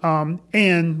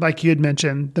 And like you had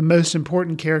mentioned, the most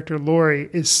important character, Laurie,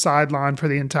 is sidelined for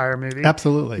the entire movie.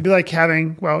 Absolutely. It'd be like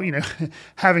having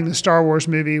the Star Wars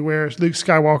movie where Luke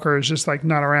Skywalker is just like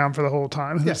not around for the whole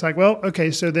time. And it's like, well,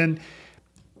 okay, so then,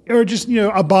 or just,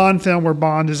 a Bond film where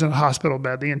Bond is in a hospital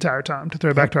bed the entire time, to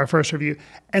throw back to our first review.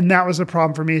 And that was the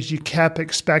problem for me, is you kept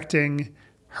expecting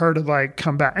her to like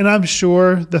come back. And I'm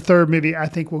sure the third movie, I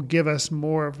think, will give us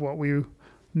more of what we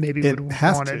maybe would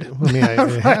have wanted.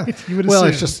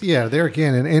 It's just, there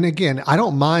again. And again, I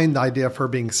don't mind the idea of her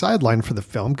being sidelined for the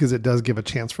film, because it does give a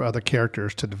chance for other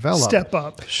characters to develop. Step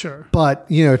up, sure. But,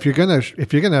 if you're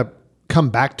gonna come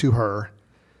back to her,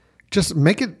 just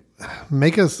make it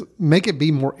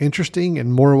be more interesting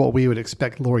and more what we would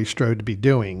expect Laurie Strode to be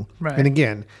doing. Right. And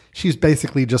again, she's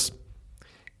basically just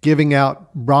giving out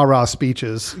rah-rah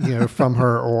speeches, from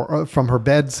her or from her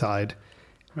bedside.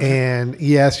 Right. And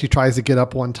yes, she tries to get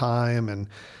up one time, and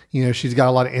she's got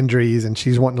a lot of injuries, and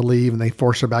she's wanting to leave, and they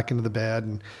force her back into the bed,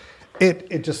 and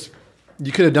it just,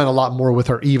 you could have done a lot more with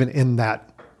her even in that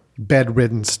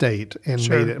bedridden state and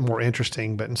made it more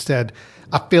interesting. But instead,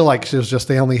 I feel like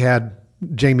they only had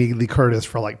Jamie Lee Curtis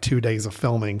for like 2 days of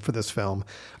filming for this film.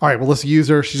 All right, well, let's use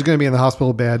her. She's going to be in the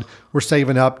hospital bed. We're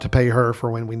saving up to pay her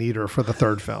for when we need her for the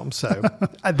third film. So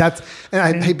and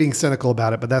I hate being cynical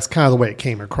about it, but that's kind of the way it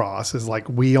came across, is like,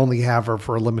 we only have her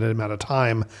for a limited amount of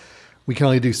time. We can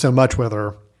only do so much with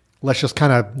her. Let's just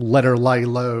kind of let her lie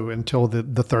low until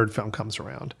the third film comes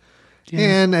around. Yeah.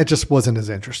 And it just wasn't as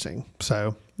interesting.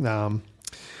 So,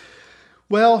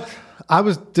 well, I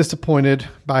was disappointed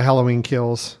by Halloween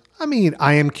Kills. I mean,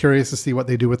 I am curious to see what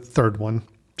they do with the third one.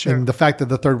 Sure. And the fact that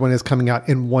the third one is coming out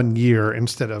in 1 year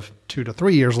instead of 2 to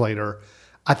 3 years later,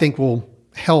 I think will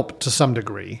help to some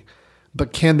degree.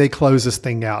 But can they close this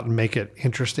thing out and make it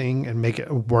interesting and make it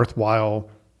a worthwhile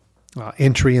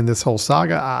entry in this whole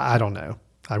saga? I don't know.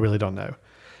 I really don't know.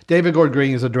 David Gordon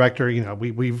Green is a director,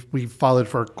 we've followed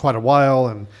for quite a while,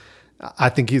 and I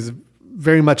think he's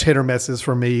very much hit or misses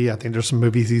for me. I think there's some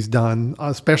movies he's done,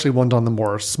 especially ones on the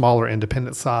more smaller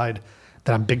independent side,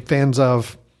 that I'm big fans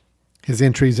of. His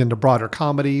entries into broader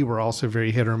comedy were also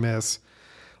very hit or miss.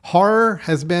 Horror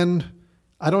has been,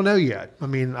 I don't know yet. I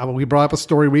mean, we brought up a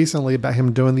story recently about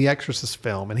him doing the Exorcist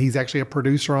film, and he's actually a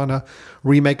producer on a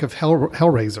remake of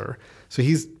Hellraiser. So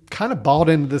he's kind of bought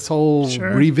into this whole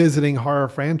revisiting horror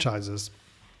franchises.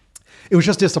 It was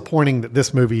just disappointing that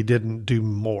this movie didn't do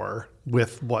more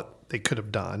with what they could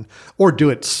have done, or do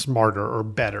it smarter or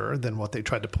better than what they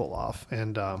tried to pull off.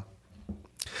 And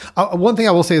one thing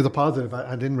I will say is a positive.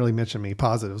 I didn't really mention any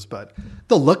positives, but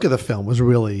the look of the film was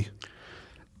really,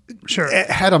 it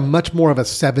had a much more of a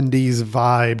 70s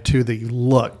vibe to the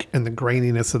look and the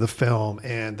graininess of the film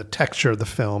and the texture of the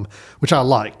film, which I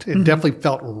liked. It definitely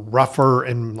felt rougher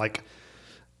and like,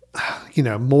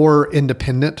 more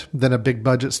independent than a big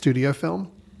budget studio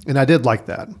film. And I did like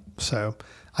that. So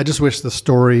I just wish the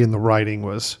story and the writing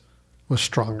was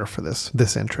stronger for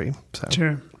this entry. So.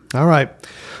 Sure. All right.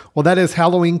 Well, that is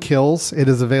Halloween Kills. It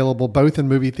is available both in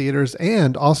movie theaters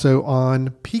and also on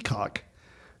Peacock,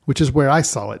 which is where I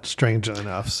saw it, strangely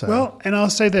enough. So. Well, and I'll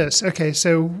say this. Okay,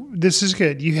 so this is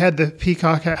good. You had the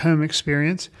Peacock at home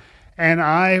experience, and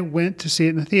I went to see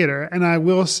it in the theater. And I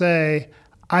will say,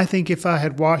 I think if I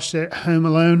had watched it Home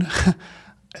Alone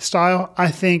style,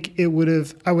 I think I would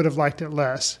have liked it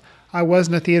less. I was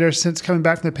in a theater since coming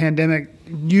back from the pandemic.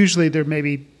 Usually there may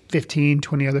be 15,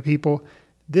 20 other people.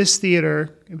 This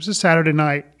theater, it was a Saturday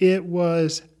night. It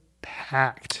was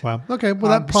packed. Wow. Okay.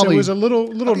 Well, that probably so it was a little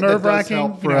nerve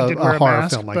wracking for a horror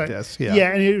mask, film like this.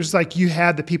 Yeah. And it was like you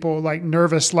had the people like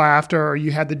nervous laughter, or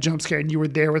you had the jump scare, and you were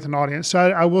there with an audience. So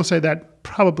I will say that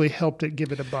probably helped it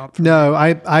give it a bump. No,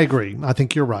 I agree. I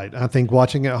think you're right. I think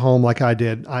watching it at home like I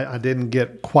did, I didn't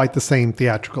get quite the same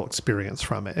theatrical experience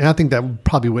from it, and I think that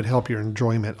probably would help your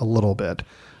enjoyment a little bit.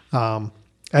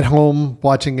 At home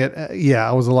watching it,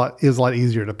 it was a lot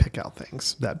easier to pick out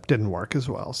things that didn't work as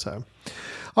well. So,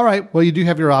 all right. Well, you do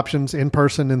have your options in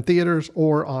person in theaters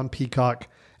or on Peacock.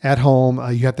 At home,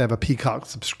 you have to have a Peacock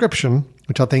subscription,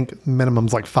 which I think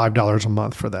minimum's like $5 a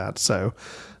month for that. So,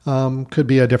 could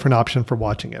be a different option for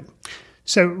watching it.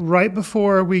 So right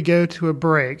before we go to a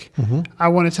break, I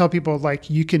want to tell people, like,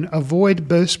 you can avoid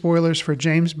both spoilers for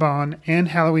James Bond and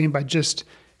Halloween by just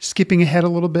skipping ahead a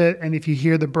little bit, and if you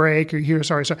hear the break or you hear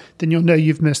sorry, then you'll know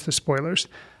you've missed the spoilers.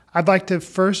 I'd like to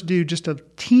first do just a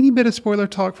teeny bit of spoiler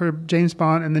talk for James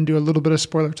Bond, and then do a little bit of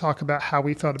spoiler talk about how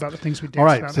we felt about the things we did. All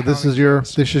right, so this is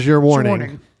your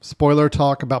warning. Spoiler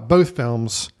talk about both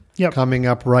films coming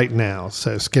up right now.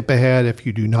 So skip ahead if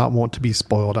you do not want to be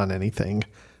spoiled on anything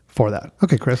for that.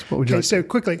 Okay, Chris, what would you like? So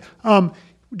quickly,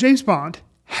 James Bond,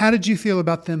 how did you feel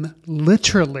about them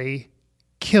literally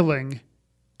killing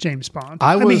James Bond?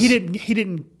 I mean, he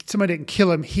didn't. Somebody didn't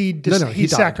kill him. He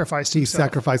sacrificed himself. He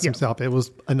sacrificed himself. It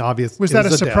was an obvious. Was that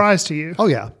a surprise to you? Oh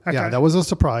yeah, okay. Yeah, that was a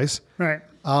surprise. Right.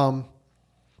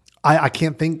 I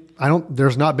can't think.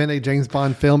 There's not been a James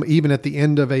Bond film, even at the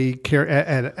end of an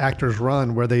actor's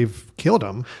run, where they've killed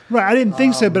him. Right. I didn't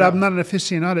think so, but I'm not an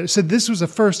aficionado. So this was the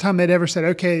first time they'd ever said,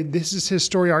 "Okay, this is his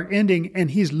story arc ending,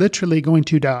 and he's literally going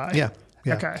to die." Yeah.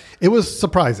 Yeah. Okay. It was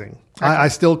surprising. Okay. I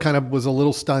still kind of was a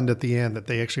little stunned at the end that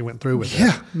they actually went through with it.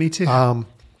 Yeah, me too.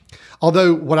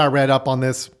 Although what I read up on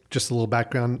this, just a little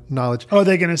background knowledge. Oh, are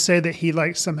they going to say that he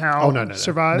somehow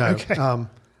survived? No. Okay.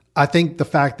 I think the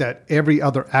fact that every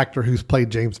other actor who's played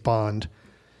James Bond,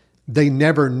 they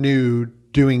never knew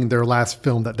doing their last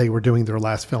film that they were doing their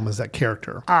last film as that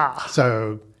character.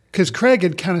 So because Craig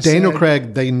had kind of said, Daniel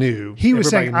Craig, they knew. He was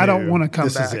saying, I don't want to come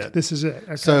back. This is it.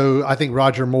 Okay. So I think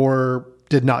Roger Moore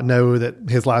did not know that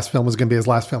his last film was going to be his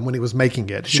last film when he was making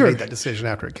it. He made that decision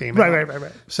after it came out.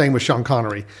 Right. Same with Sean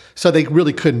Connery. So they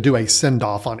really couldn't do a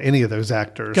send-off on any of those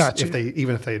actors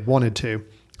even if they had wanted to.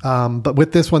 But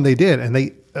with this one, they did. And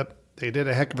they did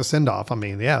a heck of a send-off. I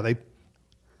mean, yeah, they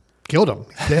killed him.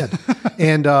 He's dead.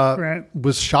 And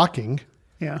was shocking.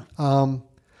 Yeah.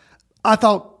 I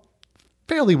thought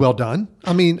fairly well done.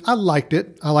 I mean, I liked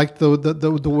it. I liked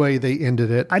the way they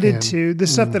ended it. I did too. The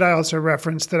stuff that I also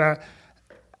referenced that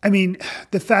I mean,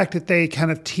 the fact that they kind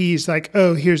of teased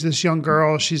oh, here's this young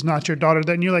girl. She's not your daughter.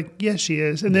 Then you're like, yes, she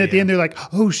is. And then at the end, they're like,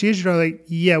 oh, she is your daughter. Like,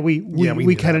 yeah,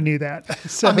 we kind of knew that.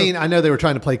 So, I mean, I know they were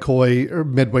trying to play coy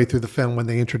midway through the film when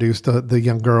they introduced the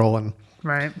young girl and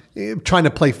trying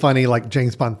to play funny, like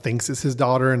James Bond thinks it's his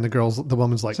daughter, and the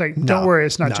woman's like, no, don't worry,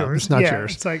 it's not yours. It's not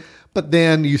yours. It's like, but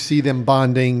then you see them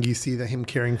bonding. You see him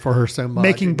caring for her so much,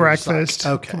 making breakfast.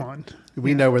 Okay, come on,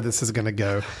 we know where this is going to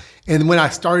go. And when I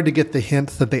started to get the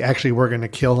hints that they actually were going to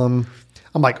kill him,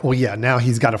 I'm like, well, yeah, now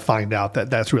he's got to find out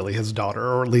that that's really his daughter,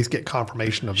 or at least get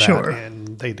confirmation of that. Sure.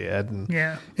 And they did. And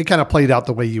it kind of played out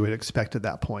the way you would expect at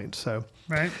that point. So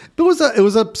right. It was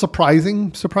a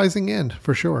surprising end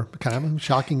for sure. Kind of a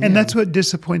shocking end. That's what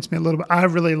disappoints me a little bit. I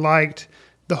really liked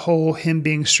the whole him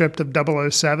being stripped of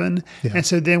 007. Yeah. And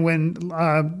so then when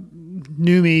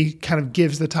Numi kind of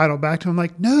gives the title back to him,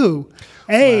 like, no,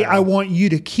 A, I want you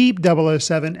to keep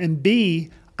 007, and B,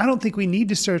 I don't think we need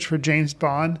to search for James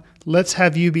Bond. Let's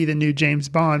have you be the new James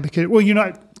Bond because, well, you're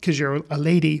not because you're a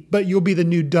lady, but you'll be the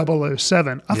new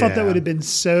 007. I thought that would have been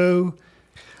so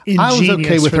ingenious. I was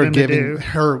okay with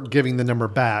her giving the number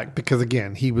back because,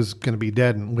 again, he was going to be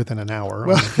dead within an hour on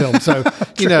the film. So,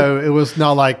 it was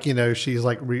not like, she's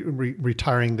like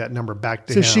retiring that number back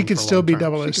to him. So she could still be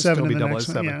 007 in the next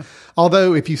one. Yeah.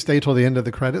 Although, if you stay till the end of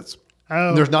the credits,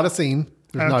 there's not a scene.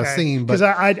 There's not a scene, but because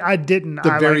I didn't.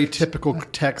 The very typical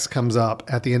text comes up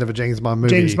at the end of a James Bond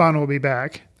movie. James Bond will be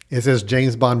back. It says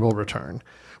James Bond will return,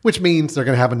 which means they're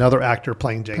going to have another actor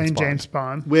playing James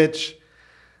Bond. Which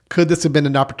could this have been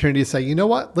an opportunity to say, you know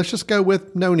what? Let's just go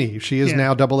with Noni. She is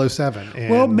now 007. And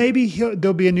well, maybe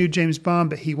there'll be a new James Bond,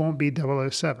 but he won't be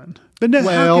 007. But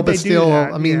no,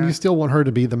 you still want her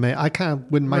to be the main. I kind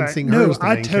of wouldn't mind seeing her as the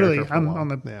main character. I'm on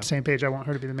the same page. I want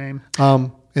her to be the main.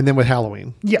 And then with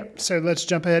Halloween. Yeah. So let's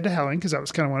jump ahead to Halloween because that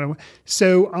was kind of what I wanted.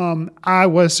 So I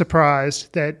was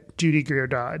surprised that Judy Greer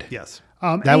died. Yes.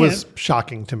 That was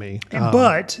shocking to me.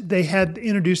 But they had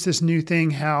introduced this new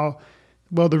thing how,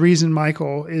 well, the reason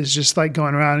Michael is just like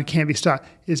going around and can't be stopped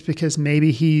is because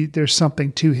maybe there's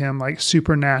something to him like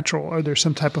supernatural, or there's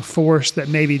some type of force that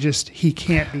maybe just he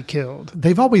can't be killed.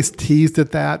 They've always teased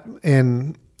at that,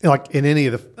 and like in any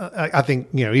of the, I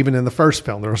think, even in the first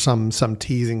film, there was some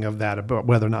teasing of that about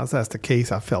whether or not that's the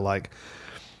case. I felt like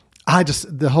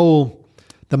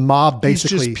the mob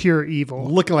basically he's just pure evil,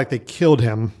 looking like they killed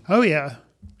him. Oh yeah.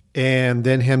 And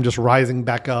then him just rising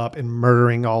back up and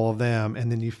murdering all of them.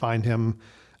 And then you find him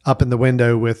up in the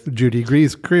window with Judy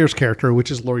Greer's character,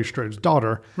 which is Laurie Strode's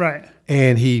daughter. Right.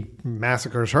 And he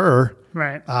massacres her.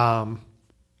 Right.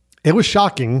 It was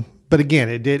shocking. But again,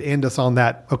 it did end us on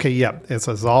that. Okay, it's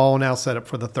all now set up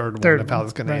for the third one of how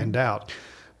it's going to end out.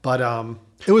 But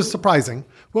it was surprising.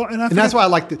 Well, and that's why I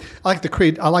like the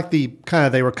kind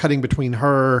of they were cutting between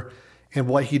her and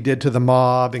what he did to the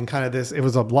mob and kind of this. It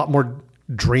was a lot more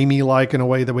dreamy like in a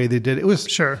way, the way they did it. It was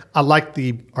Sure. I like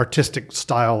the artistic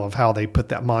style of how they put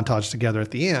that montage together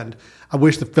at the end. I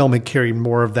wish the film had carried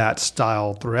more of that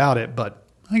style throughout it, but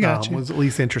I got you. was at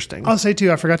least interesting. I'll say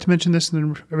too, I forgot to mention this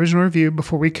in the original review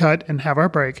before we cut and have our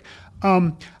break.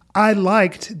 I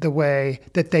liked the way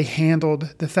that they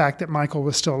handled the fact that Michael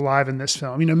was still alive in this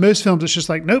film. You know, most films it's just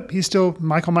like, nope,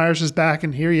 Michael Myers is back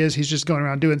and here he is. He's just going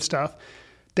around doing stuff.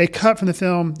 They cut from the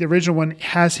film. The original one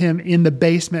has him in the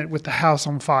basement with the house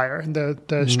on fire, and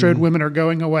the Strode women are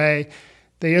going away.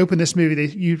 They open this movie,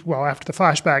 after the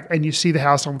flashback, and you see the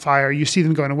house on fire. You see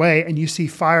them going away, and you see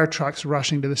fire trucks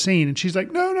rushing to the scene. And she's like,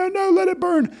 no, let it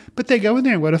burn. But they go in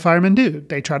there, and what do firemen do?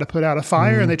 They try to put out a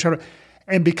fire, and they try to...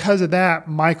 And because of that,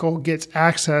 Michael gets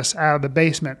access out of the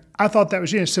basement. I thought that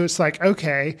was genius. So it's like,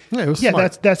 okay. Yeah, it was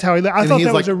smart. That's how he... I thought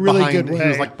that was a really good way. He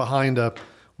was like behind a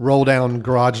roll-down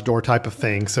garage door type of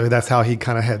thing. So that's how he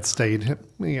kind of had stayed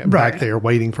back there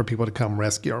waiting for people to come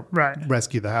rescue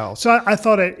the house. So I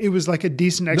thought it was like a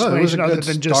decent explanation other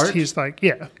than just he's like,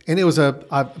 yeah. And it was a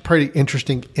pretty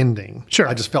interesting ending. Sure.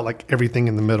 I just felt like everything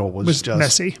in the middle was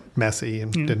just messy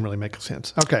and didn't really make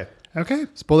sense. Okay.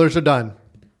 Spoilers are done.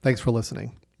 Thanks for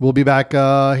listening. We'll be back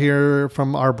here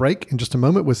from our break in just a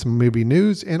moment with some movie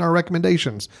news and our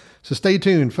recommendations. So stay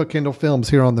tuned. Footcandle Films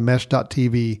here on the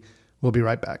Mesh.tv. We'll be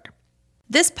right back.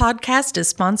 This podcast is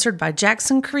sponsored by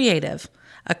Jackson Creative,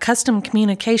 a custom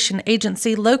communication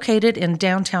agency located in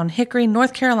downtown Hickory,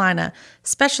 North Carolina,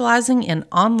 specializing in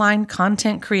online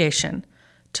content creation.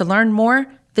 To learn more,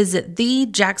 visit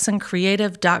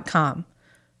thejacksoncreative.com.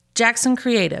 Jackson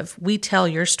Creative, we tell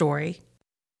your story.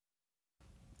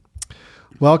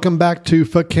 Welcome back to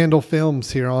Footcandle Films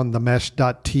here on the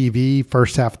Mesh.tv.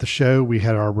 First half of the show, we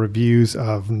had our reviews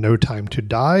of No Time to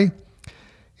Die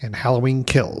and Halloween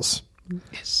Kills.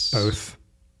 Yes. Both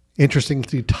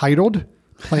interestingly titled,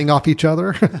 playing off each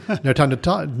other. No Time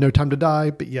to Die,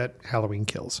 but yet Halloween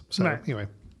Kills. So anyway,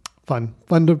 fun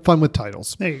with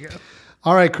titles. There you go.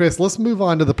 All right, Chris, let's move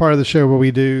on to the part of the show where we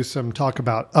do some talk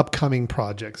about upcoming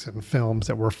projects and films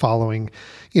that we're following.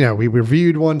 You know, we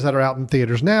reviewed ones that are out in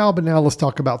theaters now, but now let's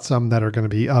talk about some that are going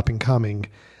to be up and coming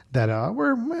that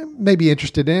we're maybe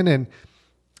interested in. And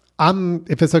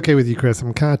if it's okay with you, Chris,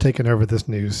 I'm kind of taking over this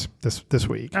news this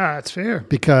week. That's fair.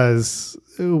 Because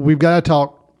we've got to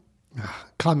talk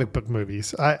comic book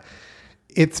movies.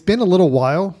 It's been a little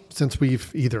while since we've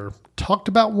either talked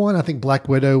about one. I think Black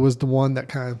Widow was the one that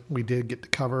kind of we did get to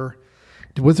cover.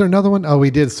 Was there another one? Oh,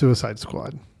 we did Suicide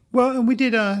Squad. Well, and we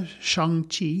did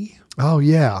Shang-Chi. Oh,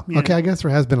 yeah. Okay, I guess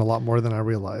there has been a lot more than I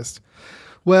realized.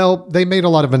 Well, they made a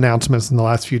lot of announcements in the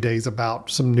last few days about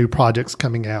some new projects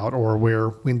coming out or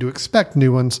when to expect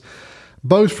new ones,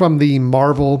 both from the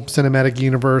Marvel Cinematic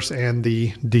Universe and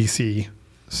the DC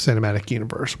Cinematic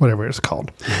Universe, whatever it's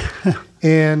called.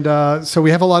 And so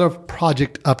we have a lot of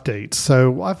project updates.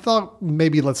 So I thought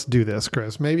maybe let's do this,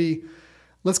 Chris. Maybe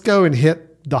let's go and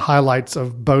hit the highlights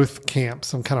of both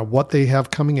camps and kind of what they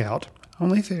have coming out.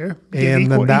 Only fair.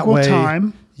 And then that way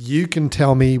you can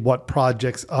tell me what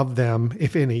projects of them,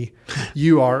 if any,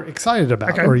 you are excited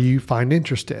about or you find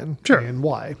interest in. Sure. And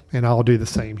why. And I'll do the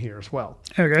same here as well.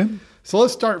 Okay. So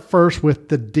let's start first with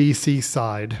the DC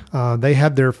side. They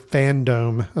had their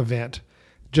Fandom event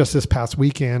just this past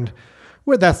weekend,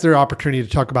 where that's their opportunity to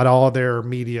talk about all of their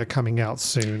media coming out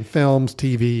soon, films,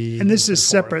 TV. And this is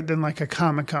separate than like a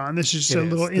Comic-Con. This is just a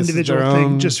little individual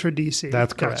thing just for DC.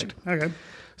 That's correct. Gotcha. Okay.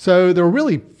 So there were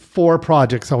really 4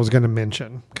 projects I was going to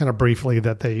mention kind of briefly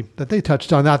that they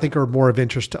touched on that I think are more of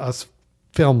interest to us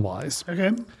film-wise.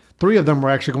 Okay. 3 of them were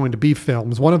actually going to be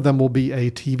films. One of them will be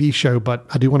a TV show, but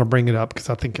I do want to bring it up because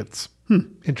I think it's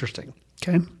interesting.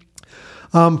 Okay.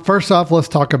 First off, let's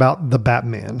talk about The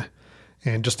Batman.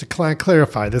 And just to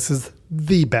clarify, this is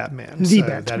The Batman.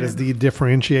 Batman. That is the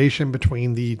differentiation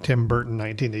between the Tim Burton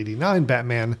 1989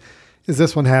 Batman, is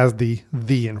this one has the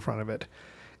in front of it.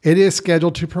 It is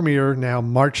scheduled to premiere now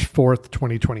March 4th,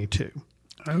 2022.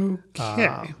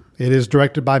 Okay. It is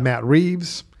directed by Matt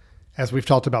Reeves. As we've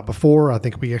talked about before, I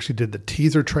think we actually did the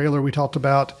teaser trailer we talked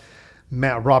about.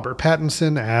 Robert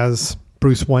Pattinson as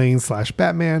Bruce Wayne /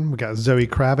 Batman. We got Zoe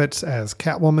Kravitz as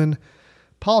Catwoman.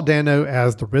 Paul Dano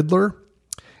as the Riddler.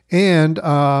 And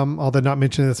although not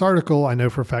mentioned in this article, I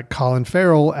know for a fact Colin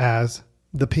Farrell as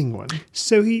the Penguin.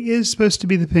 So he is supposed to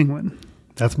be the Penguin.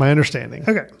 That's my understanding.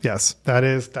 Okay. Yes, that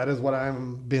is what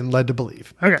I'm being led to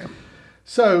believe. Okay.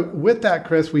 So with that,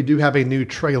 Chris, we do have a new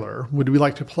trailer. Would we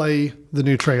like to play the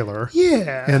new trailer?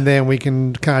 Yeah. And then we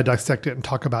can kind of dissect it and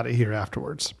talk about it here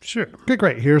afterwards. Sure. Okay,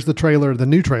 great. Here's the trailer, the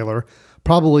new trailer.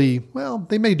 Probably, well,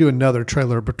 they may do another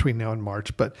trailer between now and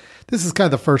March, but this is kind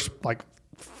of the first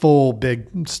full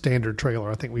big standard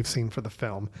trailer I think we've seen for the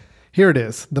film. Here it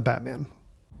is, The Batman.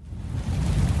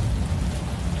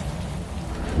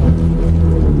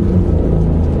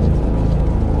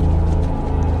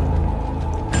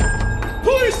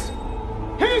 Police!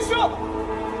 Hands up!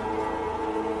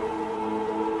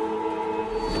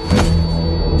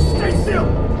 Stay still!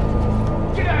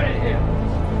 Get out of here!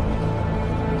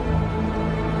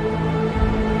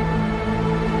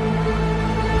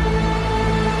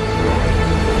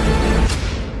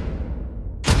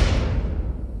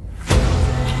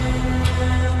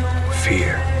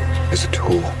 Fear is a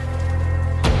tool.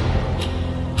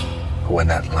 But when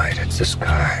that light hits the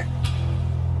sky,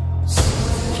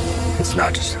 it's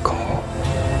not just a call.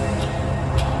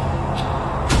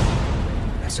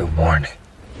 It's a warning.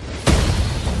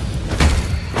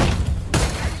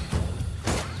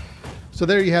 So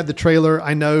there you had the trailer.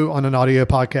 I know on an audio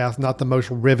podcast, not the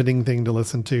most riveting thing to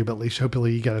listen to, but at least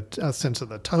hopefully you got a sense of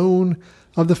the tone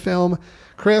of the film.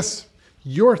 Chris,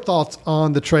 your thoughts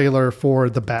on the trailer for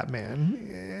The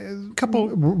Batman? Couple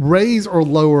raise or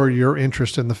lower your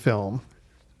interest in the film?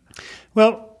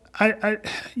 Well, I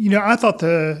thought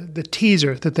the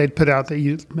teaser that they'd put out that as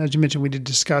you mentioned, we did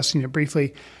discuss,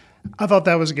 briefly. I thought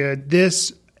that was good.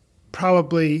 This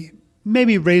probably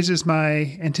maybe raises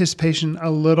my anticipation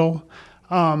a little,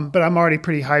 but I'm already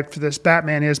pretty hyped for this.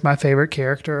 Batman is my favorite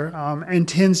character, and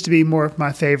tends to be more of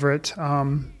my favorite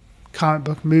comic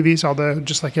book movies. Although,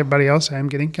 just like everybody else, I am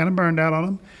getting kind of burned out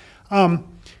on them.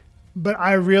 But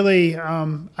I really,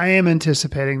 I am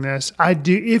anticipating this. I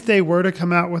do. If they were to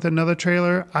come out with another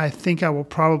trailer, I think I will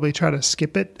probably try to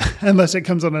skip it unless it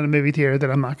comes on in a movie theater that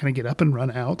I'm not going to get up and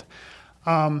run out.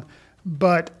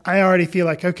 But I already feel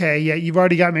like, okay, yeah, you've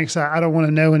already got me excited. I don't want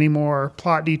to know any more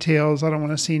plot details. I don't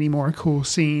want to see any more cool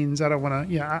scenes. I don't want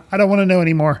to, I don't want to know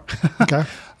any more. Okay.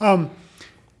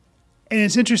 And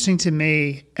it's interesting to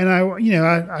me, and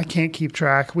I can't keep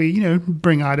track. We,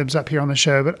 bring items up here on the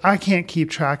show, but I can't keep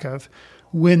track of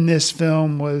when this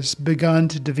film was begun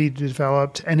to be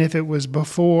developed, and if it was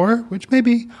before, which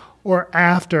maybe, or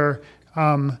after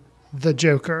the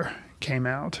Joker came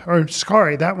out. Or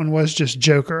sorry, that one was just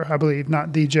Joker, I believe,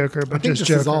 not the Joker, but just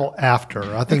Joker. This is all after.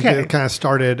 I think it kind of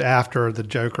started after the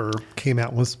Joker came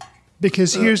out.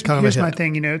 Because here's my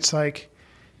thing. It's like,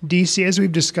 DC, as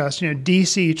we've discussed,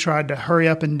 DC tried to hurry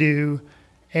up and do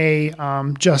a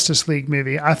Justice League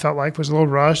movie. I felt like was a little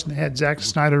rushed, and they had Zack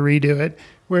Snyder redo it.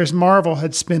 Whereas Marvel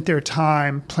had spent their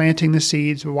time planting the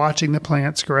seeds, watching the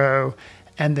plants grow,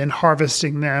 and then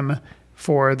harvesting them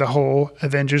for the whole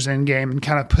Avengers Endgame, and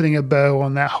kind of putting a bow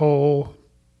on that whole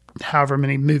however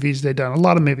many movies they've done. A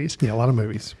lot of movies. Yeah, a lot of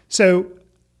movies. So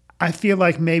I feel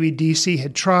like maybe DC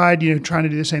had tried, trying to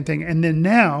do the same thing. And then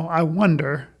now I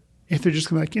wonder if they're just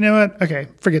going to be like, you know what? Okay,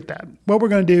 forget that. What we're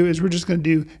going to do is we're just going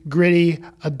to do gritty,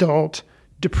 adult,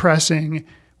 depressing.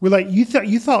 We're like, you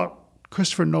thought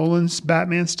Christopher Nolan's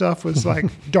Batman stuff was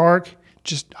like dark.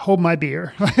 Just hold my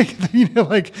beer.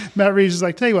 Like Matt Reeves is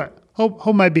like, tell you what,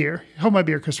 hold my beer. Hold my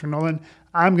beer, Christopher Nolan.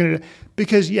 I'm going to,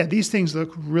 because these things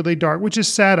look really dark, which is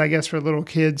sad, I guess, for little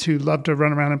kids who love to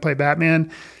run around and play Batman.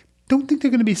 Don't think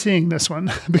they're going to be seeing this one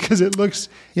because it looks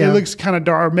kind of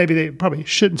dark. Maybe they probably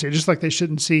shouldn't see it, just like they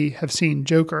shouldn't have seen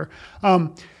Joker.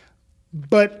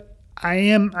 But I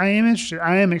am interested.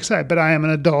 I am excited, but I am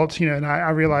an adult, and I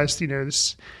realize,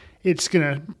 it's going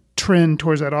to trend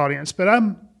towards that audience, but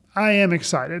I am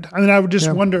excited. I mean, I would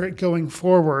just wonder going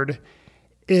forward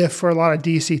if for a lot of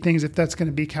DC things, if that's going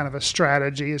to be kind of a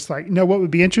strategy. It's like, what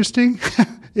would be interesting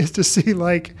is to see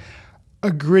like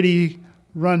a gritty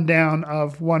rundown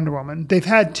of Wonder Woman. They've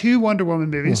had 2 Wonder Woman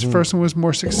movies. The first one was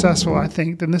more successful, I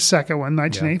think, than the second one,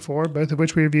 1984, both of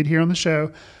which we reviewed here on the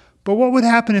show. But what would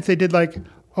happen if they did like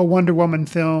a Wonder Woman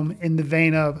film in the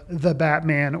vein of The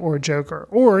Batman or Joker?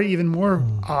 Or even more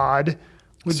odd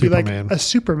would Superman. Be like a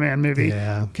Superman movie.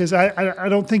 Yeah. Because I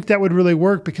don't think that would really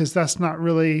work, because that's not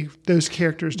really, those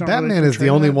characters don't Batman really is the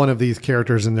only one of these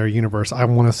characters in their universe I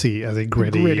want to see as a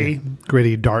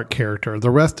gritty, dark character.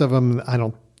 The rest of them, I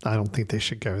don't think they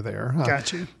should go there.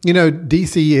 Got you.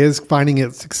 DC is finding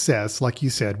its success, like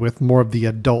you said, with more of the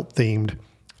adult themed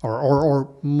or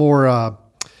more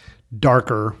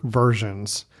darker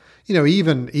versions.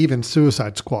 Even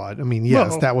Suicide Squad. I mean,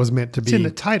 yes, that was meant to be in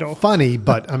the title. Funny,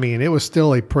 but I mean, it was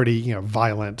still a pretty,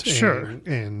 violent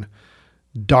and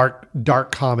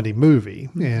dark comedy movie.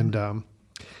 Mm-hmm.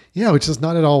 And, which is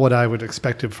not at all what I would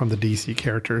expected from the DC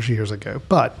characters years ago,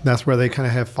 but that's where they kind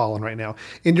of have fallen right now.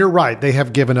 And you're right. They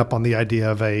have given up on the idea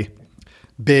of a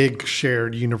big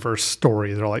shared universe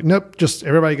story. They're like, nope, just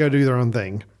everybody go do their own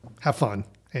thing. Have fun.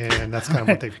 And that's kind of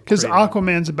what they've Because created.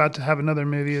 Aquaman's about to have another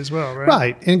movie as well, right?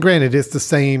 Right. And granted, it's the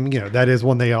same, that is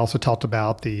one they also talked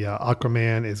about. The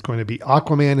Aquaman is going to be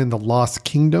Aquaman in the Lost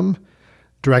Kingdom.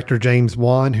 Director James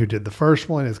Wan, who did the first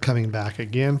one, is coming back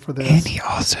again for this. And he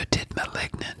also did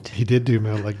Malignant. He did do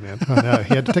Malignant. I know.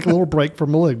 He had to take a little break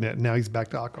from Malignant. And now he's back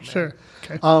to Aquaman. Sure.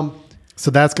 Okay. So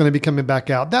that's going to be coming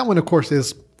back out. That one, of course,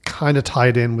 is kind of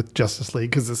tied in with Justice League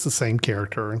because it's the same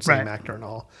character and same actor and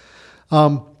all.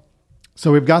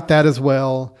 So we've got that as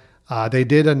well. They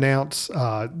did announce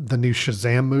the new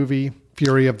Shazam movie,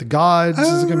 Fury of the Gods,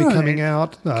 is going to be coming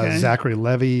out. Zachary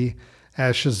Levi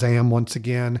as Shazam once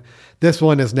again. This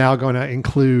one is now going to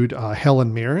include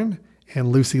Helen Mirren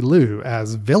and Lucy Liu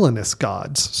as villainous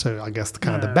gods. So I guess the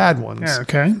bad ones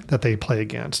that they play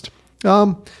against.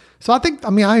 So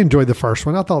I enjoyed the first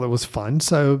one. I thought it was fun.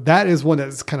 So that is one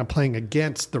that's kind of playing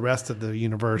against the rest of the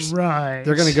universe. Right.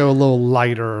 They're going to go a little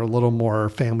lighter, a little more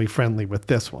family friendly with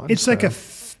this one. It's like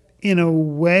in a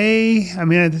way,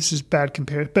 this is bad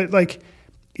comparison, but like,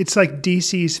 it's like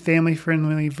DC's family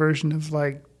friendly version of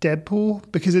like Deadpool,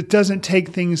 because it doesn't take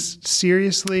things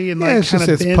seriously and like kind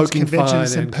of bends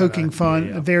conventions and poking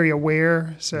fun, very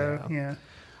aware. So,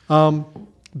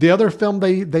 the other film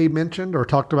they mentioned or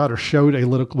talked about or showed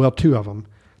two of them.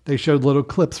 They showed little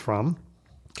clips from.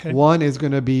 Okay. One is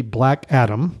going to be Black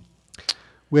Adam,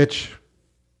 which,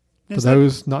 for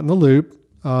those not in the loop,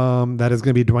 that is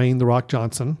going to be Dwayne "The Rock"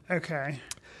 Johnson. Okay.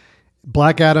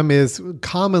 Black Adam is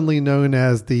commonly known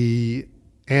as the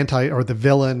the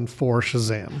villain for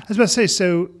Shazam. I was about to say,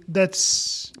 so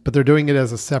that's... But they're doing it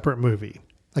as a separate movie.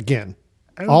 Again,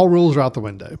 all rules are out the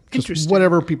window. Just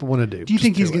whatever people want to do. Do you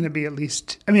think he's going to be at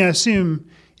least... I assume,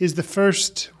 is the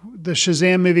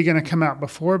Shazam movie going to come out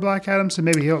before Black Adam? So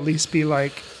maybe he'll at least be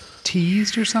like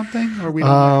teased or something? Or we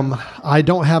don't know? I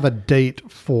don't have a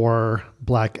date for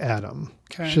Black Adam.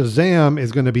 Okay. Shazam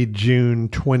is going to be June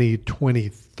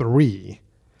 2023.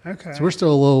 Okay. So we're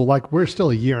still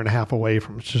a year and a half away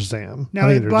from Shazam. Now,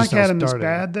 Black Adam is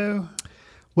bad, though?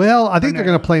 Well, I think they're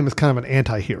going to play him as kind of an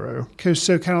anti-hero.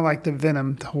 So kind of like the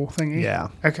Venom, the whole thing. Yeah.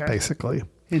 Okay. Basically.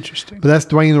 Interesting. But that's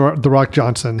Dwayne "The Rock"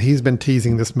 Johnson. He's been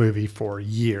teasing this movie for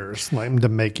years, like the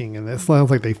making. And it sounds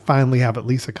like they finally have at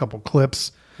least a couple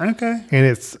clips. Okay. And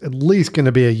it's at least going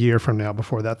to be a year from now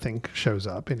before that thing shows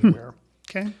up anywhere.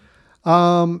 Okay.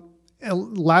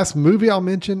 Last movie I'll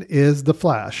mention is The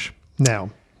Flash.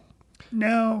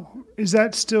 Now, is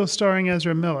that still starring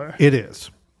Ezra Miller? It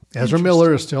is. Ezra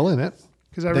Miller is still in it.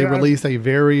 They released a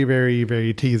very, very,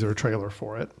 very teaser trailer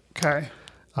for it. Okay.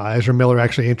 Ezra Miller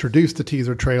actually introduced the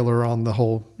teaser trailer on the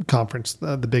whole conference,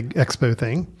 the big expo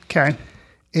thing. Okay.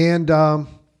 And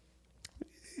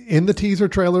in the teaser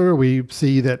trailer, we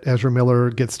see that Ezra Miller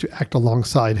gets to act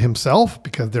alongside himself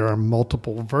because there are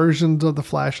multiple versions of the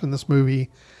Flash in this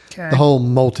movie. Okay. The whole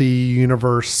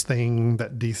multi-universe thing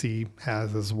that DC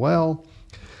has as well.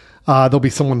 There'll be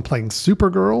someone playing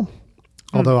Supergirl,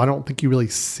 although I don't think you really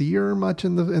see her much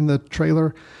in the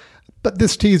trailer. But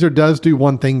this teaser does do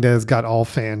one thing that has got all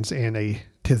fans in a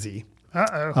tizzy.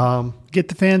 Uh-oh. Get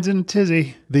the fans in a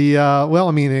tizzy.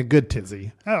 A good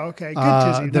tizzy. Oh, okay. Good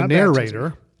tizzy. The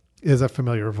narrator is a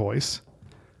familiar voice.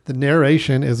 The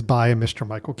narration is by Mr.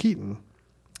 Michael Keaton.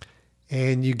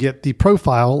 And you get the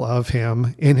profile of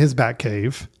him in his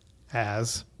Batcave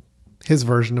as his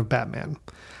version of Batman.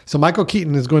 So Michael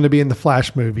Keaton is going to be in the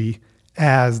Flash movie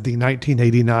as the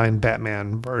 1989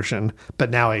 Batman version, but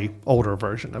now a older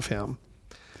version of him.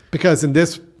 Because in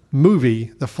this movie,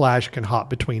 the Flash can hop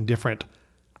between different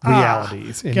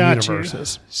realities and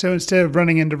universes. So instead of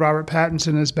running into Robert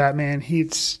Pattinson as Batman,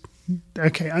 he's...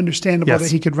 Okay, understandable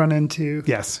that he could run into...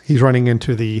 Yes, he's running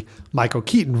into the Michael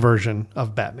Keaton version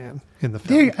of Batman in the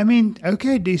film.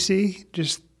 Okay, DC,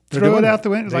 just throw it out the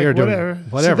window. Like, whatever.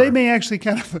 So they may actually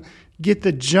kind of get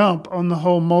the jump on the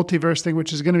whole multiverse thing,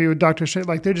 which is going to be with Doctor Strange.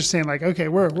 Like, they're just saying, like, okay,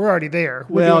 we're already there.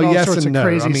 We're doing all sorts of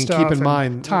crazy stuff. Keep in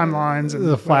mind, timelines.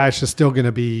 The Flash is still going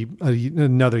to be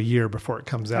another year before it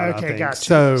comes out, I think. Gotcha.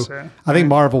 So I think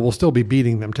Marvel will still be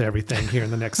beating them to everything here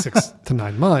in the next 6 to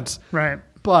 9 months. Right.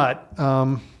 But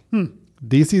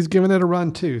DC's giving it a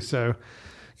run too. So,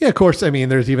 yeah, of course,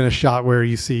 there's even a shot where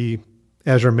you see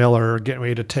Ezra Miller getting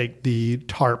ready to take the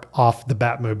tarp off the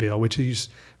Batmobile, which is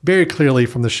very clearly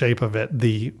from the shape of it,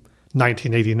 the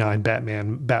 1989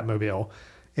 Batmobile.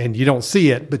 And you don't see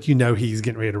it, but you know he's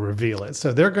getting ready to reveal it.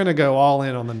 So they're going to go all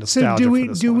in on the nostalgia for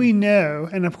this do we know,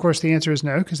 and of course the answer is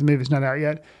no because the movie's not out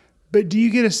yet, but do you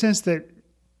get a sense that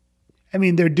I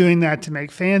mean, they're doing that to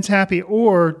make fans happy,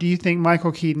 or do you think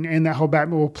Michael Keaton and that whole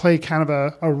Batman will play kind of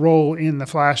a role in the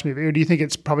Flash movie, or do you think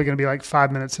it's probably going to be like 5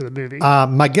 minutes of the movie?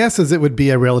 My guess is it would be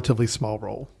a relatively small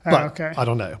role, but okay. I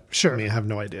don't know. Sure. I mean, I have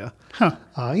no idea. Huh.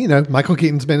 Michael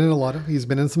Keaton's been in he's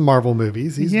been in some Marvel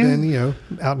movies. He's been,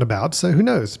 out and about. So who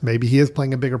knows? Maybe he is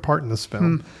playing a bigger part in this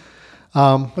film.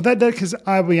 But that because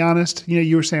I'll be honest,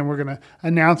 you were saying we're going to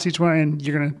announce each one and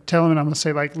you're going to tell them, and I'm going to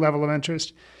say like level of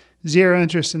interest. 0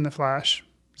 interest in the Flash.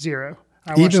 0.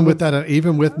 Even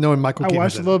with knowing Michael Keaton. I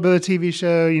watched a little bit of the TV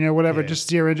show, whatever, just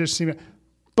 0 interest.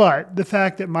 But the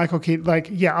fact that Michael Keaton,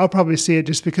 I'll probably see it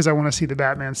just because I want to see the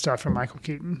Batman stuff from Michael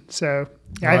Keaton. So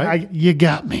you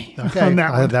got me on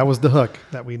that one. That was the hook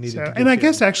that we needed to get. And I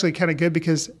guess actually kind of good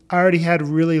because I already had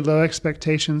really low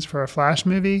expectations for a Flash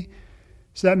movie.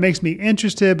 So that makes me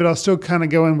interested, but I'll still kind of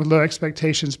go in with low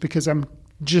expectations because I'm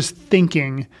just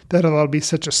thinking that it'll be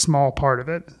such a small part of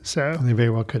it. So it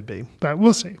very well could be. But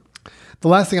we'll see. The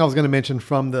last thing I was going to mention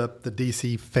from the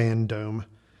DC fandom,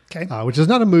 okay, which is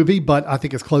not a movie, but I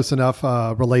think it's close enough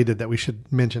related that we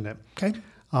should mention it. Okay.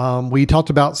 We talked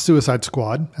about Suicide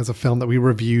Squad as a film that we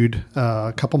reviewed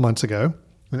a couple months ago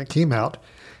when it came out.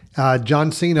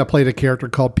 John Cena played a character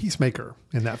called Peacemaker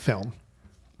in that film.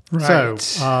 Right.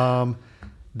 So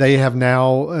they have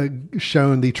now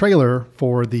shown the trailer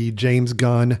for the James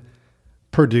Gunn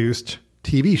produced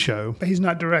TV show. But he's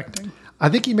not directing. I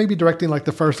think he may be directing like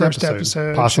the first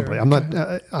episode possibly.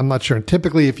 Sure. I'm not sure.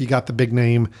 Typically, if you got the big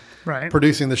name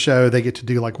producing the show, they get to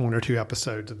do like 1 or 2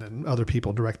 episodes, and then other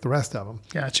people direct the rest of them.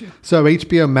 Gotcha. So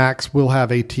HBO Max will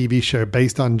have a TV show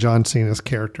based on John Cena's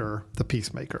character, the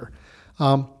Peacemaker.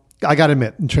 I got to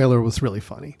admit, the trailer was really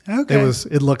funny. Okay.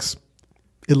 It looks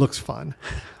fun.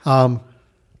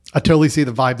 I totally see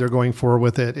the vibe they're going for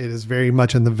with it. It is very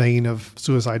much in the vein of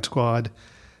Suicide Squad.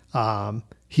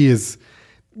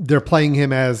 They're playing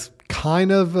him as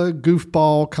kind of a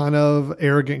goofball, kind of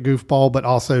arrogant goofball, but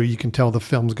also you can tell the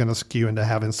film's going to skew into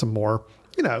having some more,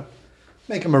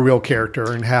 make him a real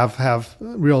character and have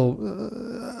real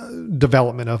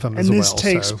development of him as well. And this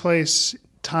takes place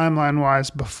timeline-wise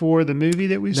before the movie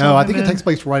that we saw? No, I think it takes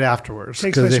place right afterwards.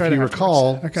 Because if you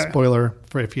recall, spoiler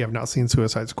for if you have not seen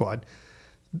Suicide Squad,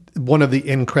 one of the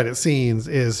end credit scenes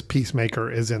is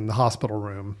Peacemaker is in the hospital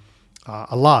room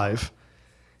alive.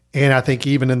 And I think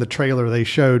even in the trailer they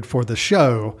showed for the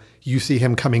show, you see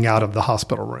him coming out of the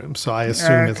hospital room. So I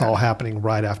assume it's all happening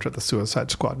right after the Suicide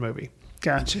Squad movie.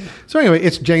 Gotcha. So anyway,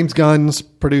 it's James Gunn's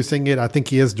producing it. I think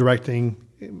he is directing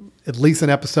at least an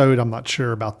episode. I'm not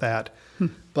sure about that.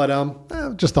 But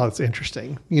I just thought it's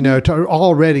interesting, to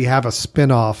already have a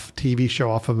spin-off TV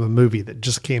show off of a movie that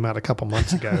just came out a couple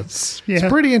months ago. It's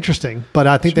pretty interesting. But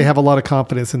I think they have a lot of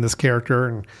confidence in this character.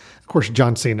 And, of course,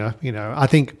 John Cena, I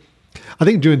think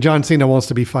John Cena wants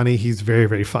to be funny. He's very,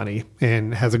 very funny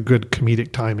and has a good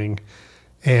comedic timing.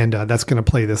 And that's going to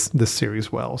play this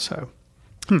series well. So,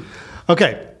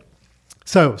 Okay.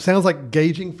 So, sounds like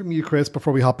gauging from you, Chris,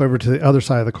 before we hop over to the other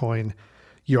side of the coin.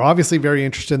 You're obviously very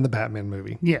interested in the Batman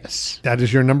movie. Yes. That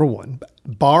is your number one.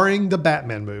 Barring the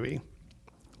Batman movie,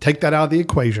 take that out of the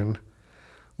equation.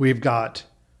 We've got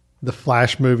the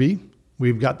Flash movie.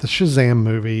 We've got the Shazam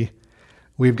movie.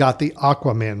 We've got the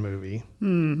Aquaman movie.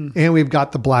 Mm-hmm. And we've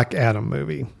got the Black Adam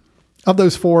movie. Of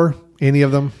those 4, any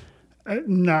of them?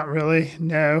 Not really.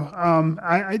 No.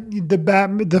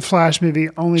 The Flash movie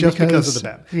only just because of the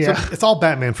Batman. Yeah. So it's all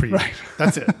Batman for you. Right.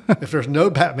 That's it. If there's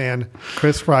no Batman,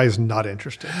 Chris Fry is not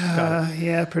interested.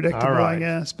 Yeah, predictable, all right. I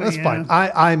guess. But that's fine.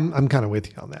 I'm kind of with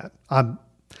you on that.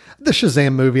 The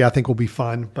Shazam movie I think will be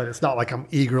fun, but it's not like I'm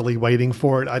eagerly waiting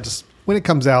for it. When it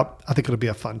comes out, I think it'll be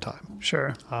a fun time.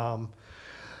 Sure.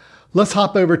 Let's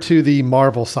hop over to the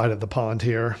Marvel side of the pond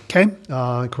here. Okay.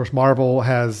 Of course, Marvel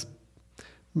has,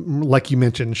 like you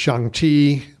mentioned,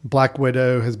 Shang-Chi, Black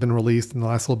Widow has been released in the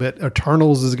last little bit.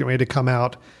 Eternals is getting ready to come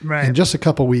out in just a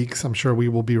couple weeks. I'm sure we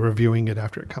will be reviewing it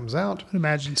after it comes out. I'd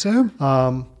imagine so.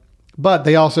 But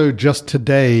they also just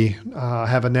today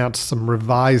have announced some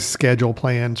revised schedule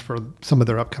plans for some of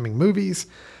their upcoming movies.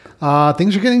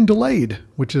 Things are getting delayed,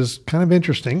 which is kind of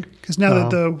interesting. Because now that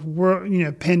the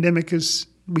world, pandemic is...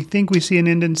 We think we see an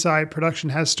end in sight. Production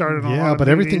has started on a lot of but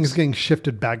movies. everything is getting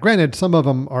shifted back. Granted, some of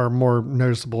them are more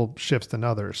noticeable shifts than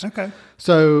others. Okay.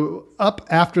 So up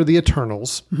after the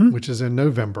Eternals, which is in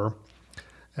November,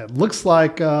 it looks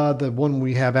like the one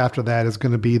we have after that is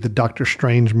going to be the Doctor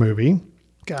Strange movie.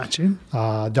 Gotcha.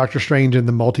 Doctor Strange in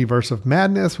the Multiverse of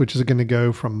Madness, which is going to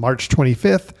go from March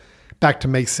 25th back to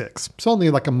May 6th. It's only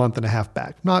like a month and a half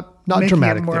back. Not Making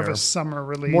dramatic it more there. of a summer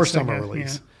release. More summer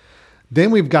release. Yeah.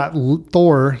 Then we've got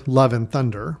Thor, Love and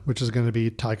Thunder, which is going to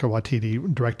be Taika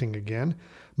Waititi directing again.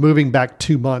 moving back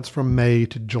 2 months from May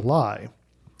to July.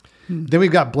 Then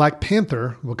we've got Black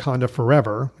Panther, Wakanda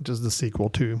Forever, which is the sequel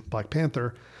to Black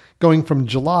Panther, going from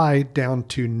July down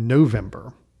to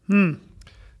November.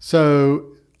 So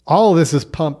all of this is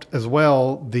pumped as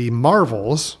well. The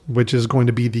Marvels, which is going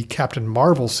to be the Captain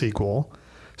Marvel sequel,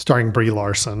 starring Brie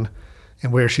Larson,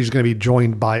 and where she's going to be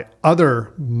joined by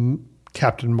other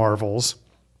Captain Marvels,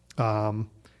 or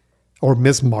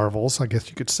Ms. Marvels, I guess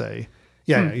you could say.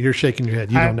 Yeah, you're shaking your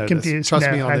head. You don't know confused. this.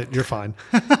 Trust me on it. You're fine.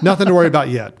 Nothing to worry about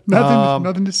yet.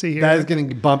 Nothing to see here. That is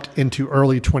getting bumped into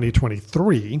early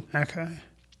 2023. Okay.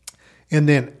 And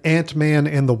then Ant-Man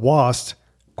and the Wasp,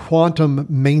 Quantum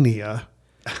Mania,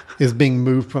 is being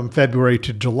moved from February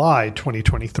to July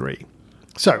 2023.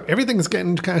 So everything is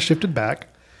getting kind of shifted back,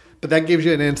 but that gives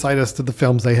you an insight as to the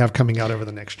films they have coming out over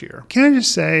the next year. Can I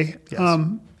just say, Yes.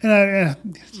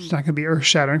 it's not going to be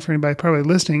earth-shattering for anybody probably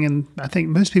listening, and I think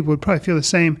most people would probably feel the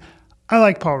same. I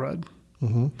like Paul Rudd.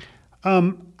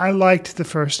 I liked the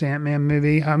first Ant-Man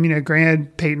movie.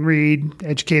 Granted, Peyton Reed,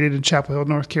 educated in Chapel Hill,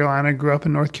 North Carolina, grew up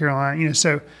in North Carolina,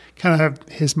 so kind of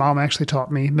his mom actually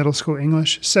taught me middle school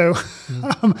English. So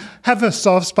have a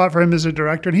soft spot for him as a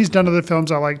director. And he's done other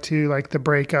films I like too, like The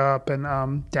Breakup and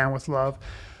Down with Love.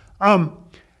 The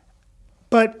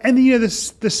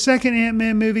second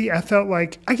Ant-Man movie, I felt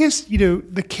like, I guess,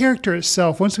 the character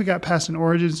itself, once we got past an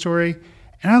origin story,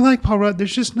 and I like Paul Rudd,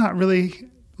 there's just not really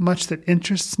much that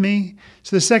interests me.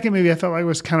 So the second movie I felt like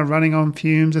was kind of running on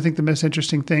fumes. I think the most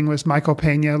interesting thing was Michael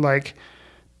Pena,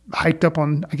 hyped up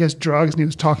on, I guess, drugs, and he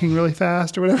was talking really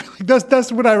fast or whatever.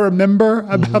 That's what I remember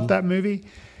about that movie.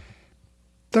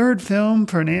 Third film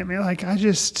for an Ant-Man, I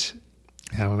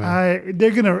don't know.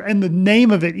 They're gonna, and the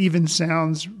name of it even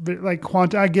sounds like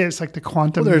quantum. I guess like the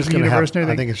quantum universe and everything.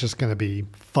 I think it's just going to be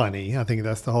funny. I think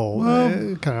that's the whole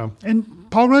kind of.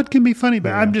 And Paul Rudd can be funny,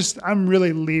 but I'm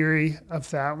really leery of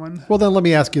that one. Well, then let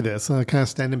me ask you this, kind of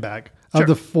standing back. Sure. Of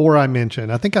the four I mentioned,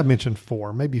 I think I mentioned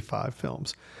 4, maybe 5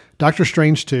 films: Doctor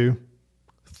Strange 2,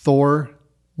 Thor: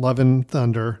 Love and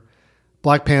Thunder,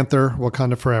 Black Panther: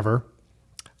 Wakanda Forever.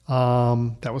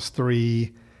 That was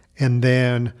 3, and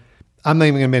then. I'm not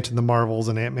even going to mention the Marvels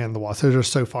and Ant-Man and the Wasp. Those are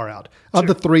so far out. Of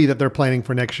the 3 that they're planning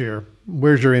for next year,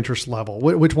 where's your interest level?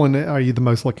 Which one are you the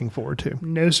most looking forward to?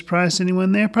 No surprise to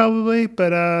anyone there probably,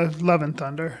 but Love and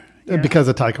Thunder. Yeah. Because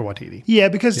of Taika Waititi. Yeah,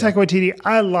 because of Taika Waititi.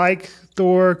 I like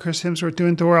Thor, Chris Hemsworth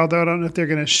doing Thor, although I don't know if they're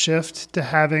going to shift to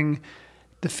having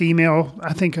a female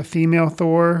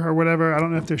Thor or whatever. I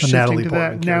don't know if they're shifting to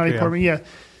that. Natalie Portman, yeah.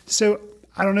 So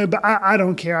I don't know, but I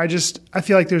don't care. I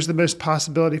feel like there's the most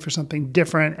possibility for something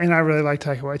different, and I really like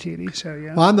Taika Waititi. So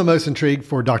yeah. Well, I'm the most intrigued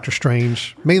for Doctor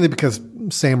Strange, mainly because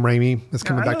Sam Raimi is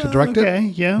coming back to direct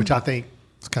it, which I think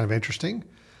is kind of interesting.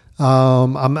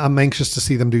 I'm anxious to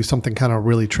see them do something kind of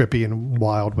really trippy and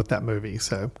wild with that movie,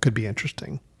 so could be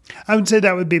interesting. I would say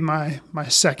that would be my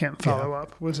second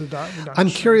follow-up was a Doctor I'm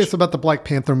Strange. Curious about the Black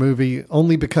Panther movie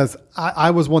only because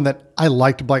I was one that I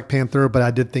liked Black Panther, but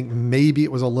I did think maybe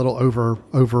it was a little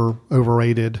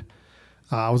overrated.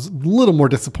 I was a little more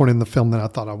disappointed in the film than I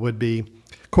thought I would be.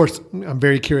 Of course, I'm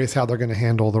very curious how they're going to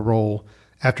handle the role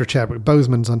after Chadwick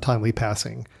Boseman's untimely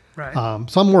passing. Right.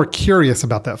 So I'm more curious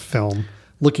about that film.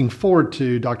 Looking forward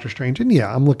to Doctor Strange, and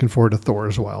I'm looking forward to Thor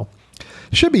as well.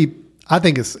 Should be. I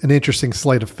think it's an interesting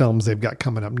slate of films they've got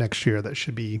coming up next year that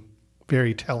should be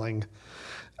very telling.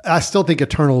 I still think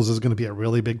Eternals is going to be a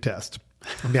really big test.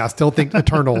 I still think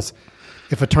Eternals,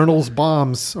 if Eternals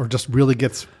bombs or just really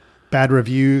gets bad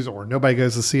reviews or nobody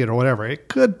goes to see it or whatever, it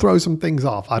could throw some things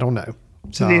off. I don't know.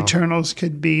 So the Eternals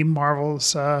could be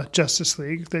Marvel's Justice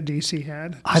League that DC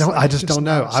had. I just don't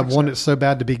know. I want it so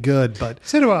bad to be good, but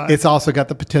so do I. It's also got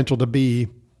the potential to be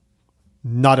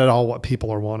not at all what people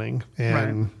are wanting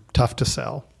and tough to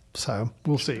sell. So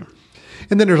we'll see.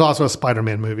 And then there's also a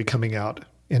Spider-Man movie coming out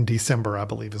in December, I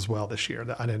believe, as well this year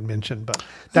that I didn't mention, but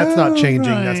that's not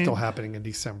changing. Right. That's still happening in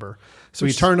December. So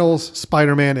Eternals,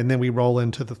 Spider-Man, and then we roll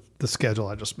into the schedule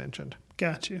I just mentioned.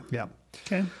 Got you. Yeah.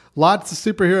 Okay. Lots of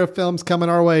superhero films coming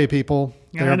our way, people.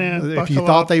 I know. If you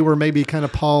thought they were maybe kind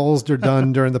of paused or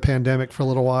done during the pandemic for a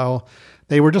little while,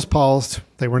 they were just paused.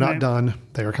 They were not done.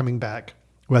 They are coming back,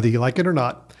 whether you like it or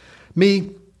not.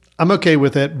 Me, I'm okay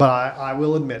with it, but I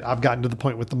will admit I've gotten to the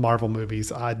point with the Marvel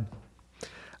movies. I'd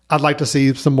like to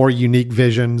see some more unique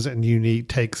visions and unique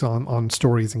takes on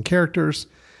stories and characters.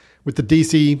 With the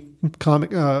DC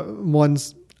comic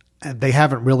ones, they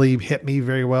haven't really hit me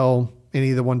very well,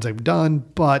 any of the ones they've done,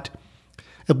 but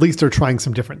at least they're trying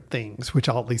some different things, which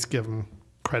I'll at least give them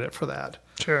credit for that.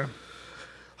 Sure.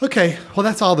 Okay, well,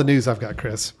 that's all the news I've got,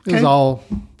 Chris. It was all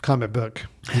comic book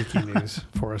geeky news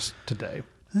for us today.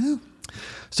 Well,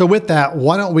 So with that,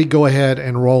 why don't we go ahead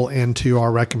and roll into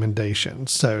our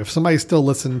recommendations? So if somebody's still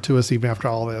listening to us even after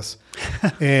all this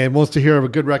and wants to hear of a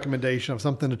good recommendation of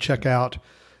something to check out,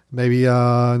 maybe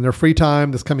in their free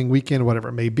time this coming weekend, whatever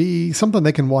it may be, something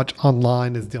they can watch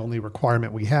online is the only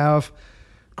requirement we have.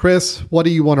 Chris, what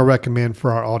do you want to recommend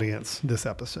for our audience this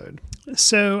episode?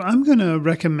 So I'm going to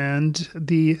recommend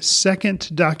the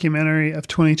second documentary of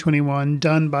 2021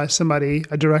 done by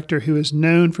a director who is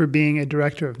known for being a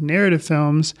director of narrative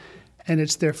films, and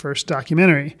it's their first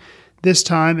documentary. This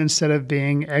time, instead of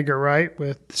being Edgar Wright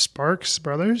with Sparks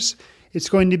Brothers, it's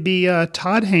going to be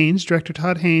director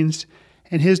Todd Haynes,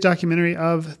 and his documentary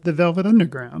of The Velvet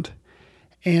Underground.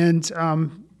 And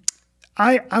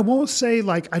I won't say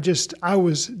like I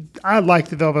like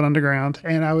The Velvet Underground,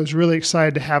 and I was really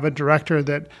excited to have a director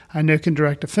that I know can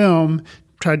direct a film,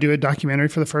 try to do a documentary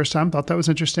for the first time, thought that was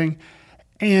interesting.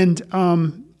 And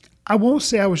I won't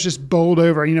say I was just bowled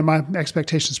over. My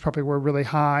expectations probably were really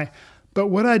high. But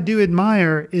what I do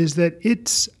admire is that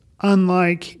it's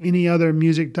unlike any other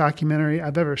music documentary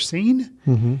I've ever seen.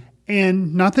 Mm-hmm.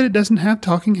 And not that it doesn't have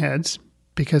talking heads,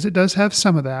 because it does have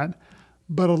some of that.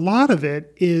 But a lot of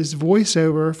it is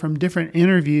voiceover from different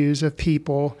interviews of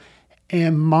people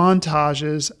and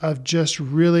montages of just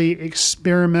really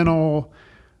experimental,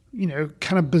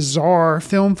 kind of bizarre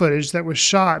film footage that was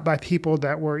shot by people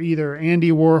that were either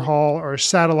Andy Warhol or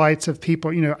satellites of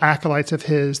people, acolytes of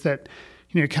his that,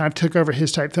 kind of took over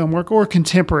his type film work, or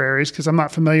contemporaries, because I'm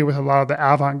not familiar with a lot of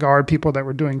the avant-garde people that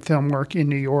were doing film work in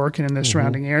New York and in the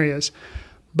surrounding areas.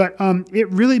 But it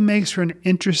really makes for an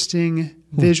interesting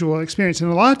visual experience.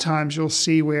 And a lot of times you'll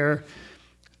see where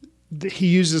he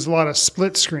uses a lot of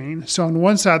split screen. So on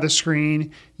one side of the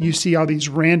screen, you see all these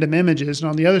random images, and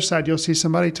on the other side, you'll see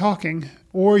somebody talking,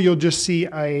 or you'll just see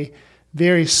a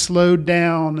very slowed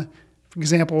down, for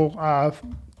example,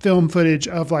 film footage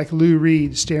of like Lou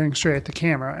Reed staring straight at the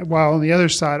camera, while on the other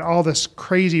side, all this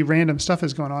crazy random stuff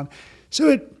is going on.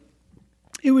 So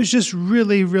it was just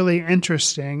really, really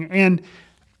interesting. And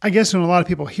I guess when a lot of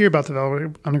people hear about the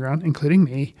Velvet Underground, including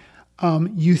me,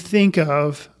 you think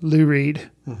of Lou Reed,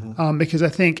 because I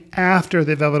think after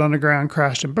the Velvet Underground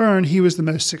crashed and burned, he was the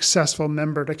most successful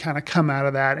member to kind of come out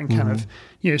of that and kind of,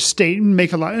 state and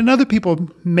make a lot. And other people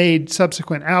made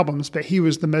subsequent albums, but he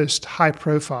was the most high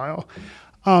profile.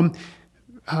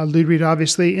 Lou Reed,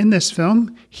 obviously, in this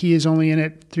film, he is only in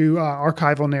it through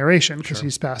archival narration because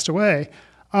he's passed away.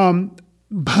 And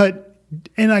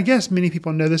I guess many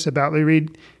people know this about Lou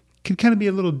Reed, could kind of be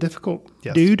a little difficult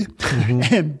dude.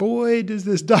 Mm-hmm. And boy, does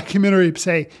this documentary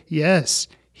say, yes,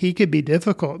 he could be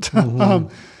difficult.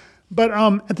 Mm-hmm. But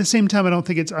at the same time, I don't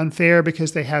think it's unfair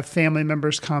because they have family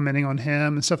members commenting on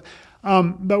him and stuff.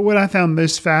 But what I found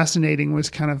most fascinating was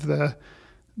kind of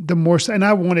the more, and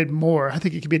I wanted more. I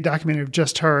think it could be a documentary of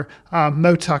just her,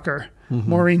 Mo Tucker,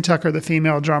 Maureen Tucker, the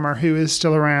female drummer who is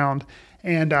still around.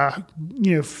 And,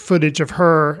 footage of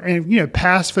her and,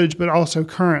 past footage, but also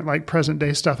current, like present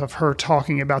day stuff of her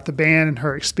talking about the band and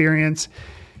her experience.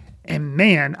 And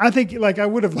man, I think like I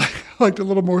would have liked a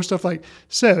little more stuff like,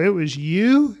 so it was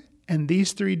you and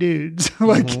these three dudes.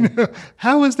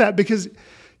 How was that? Because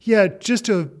just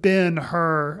to have been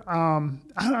her,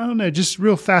 I don't know, just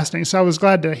real fascinating. So I was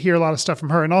glad to hear a lot of stuff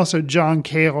from her. And also John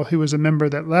Cale, who was a member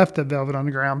that left the Velvet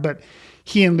Underground, but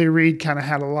he and Lou Reed kind of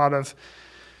had a lot of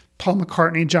Paul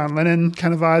McCartney, John Lennon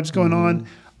kind of vibes going on.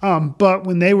 But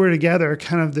when they were together,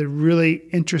 kind of the really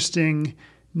interesting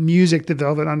music the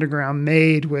Velvet Underground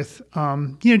made with,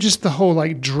 just the whole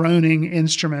like droning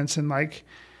instruments and like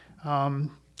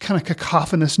kind of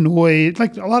cacophonous noise,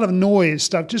 like a lot of noise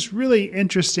stuff, just really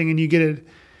interesting. And you get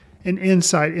an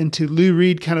insight into Lou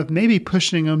Reed kind of maybe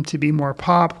pushing them to be more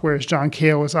pop, whereas John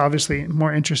Cale was obviously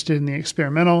more interested in the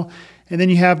experimental. And then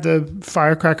you have the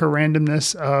firecracker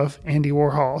randomness of Andy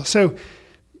Warhol. So,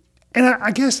 and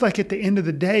I guess like at the end of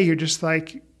the day, you're just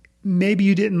like, maybe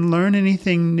you didn't learn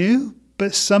anything new,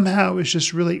 but somehow it was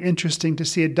just really interesting to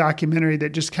see a documentary that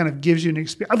just kind of gives you an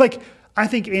experience. Like, I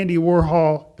think Andy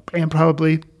Warhol and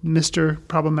probably Mr.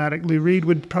 Problematic Lou Reed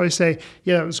would probably say,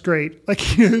 yeah, that was great.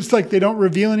 Like, it's like they don't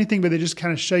reveal anything, but they just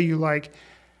kind of show you like,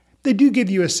 they do give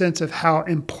you a sense of how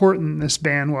important this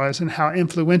band was and how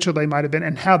influential they might have been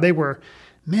and how they were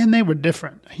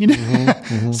different,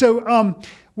 So,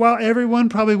 while everyone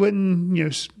probably wouldn't,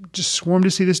 just swarm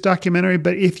to see this documentary,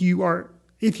 but if you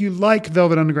like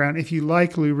Velvet Underground, if you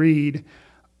like Lou Reed,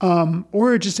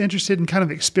 or just interested in kind of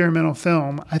experimental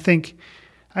film, I think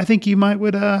you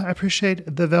would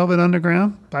appreciate The Velvet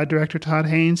Underground by director Todd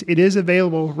Haynes. It is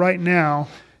available right now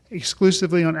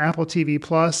exclusively on Apple TV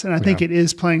Plus, and I think it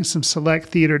is playing some select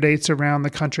theater dates around the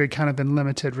country, kind of in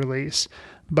limited release.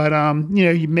 But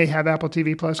you may have Apple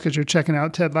TV Plus because you're checking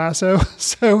out Ted Lasso,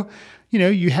 so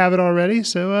you have it already.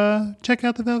 So check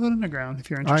out The Velvet Underground if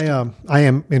you're interested. I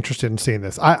am interested in seeing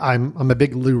this. I'm a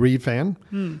big Lou Reed fan,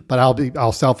 but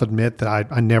I'll self admit that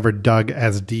I never dug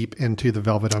as deep into The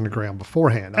Velvet Underground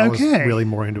beforehand. I was really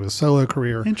more into his solo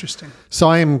career. Interesting. So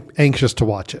I am anxious to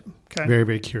watch it. Okay. Very,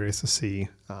 very curious to see.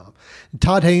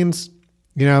 Todd Haynes,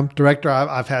 director.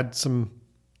 I've had some.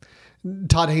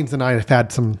 Todd Haynes and I have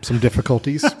had some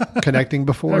difficulties connecting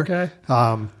before. Okay.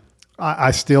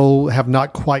 I still have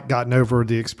not quite gotten over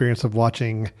the experience of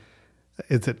watching.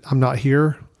 Is it I'm Not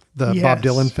Here, the Bob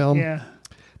Dylan film? Yeah.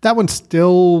 That one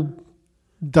still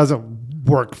doesn't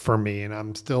work for me, and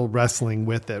I'm still wrestling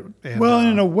with it. And, well,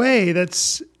 in a way,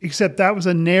 except that was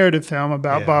a narrative film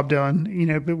about Bob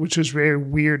Dylan, but which was very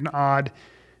weird and odd.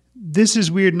 This is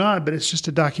weird and odd, but it's just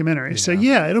a documentary. So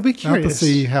it'll be curious. I'll have to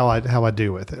see how I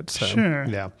do with it. So, sure.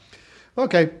 Yeah.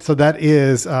 Okay. So that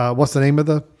is what's the name of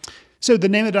the? So the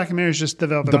name of the documentary is just The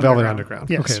Velvet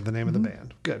Underground. Yes. Okay. The name of the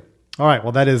band. Good. All right.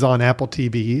 Well, that is on Apple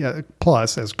TV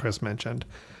Plus, as Chris mentioned,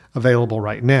 available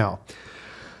right now.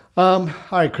 All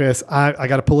right, Chris. I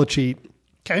got to pull a cheat.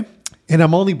 Okay. And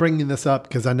I'm only bringing this up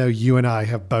because I know you and I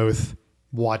have both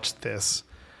watched this.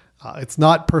 It's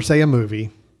not per se a movie,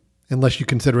 unless you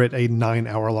consider it a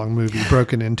 9-hour-long movie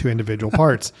broken into individual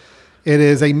parts. It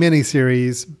is a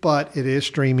miniseries, but it is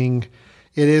streaming.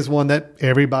 It is one that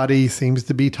everybody seems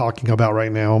to be talking about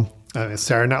right now.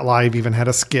 Saturday Night Live even had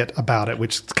a skit about it,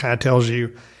 which kind of tells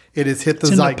you it has hit the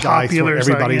zeitgeist where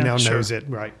everybody now knows it.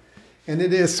 Right. And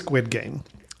it is Squid Game.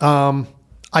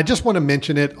 I just want to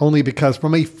mention it only because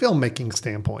from a filmmaking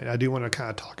standpoint, I do want to kind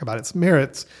of talk about its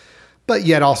merits, but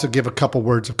yet also give a couple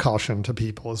words of caution to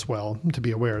people as well to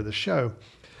be aware of the show.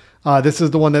 This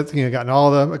is the one that's gotten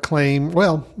all the acclaim.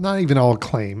 Well, not even all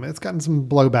acclaim. It's gotten some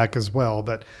blowback as well,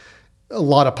 but a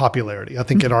lot of popularity. I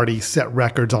think it already set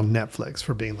records on Netflix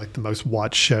for being like the most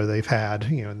watched show they've had,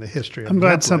 in the history of Netflix. I'm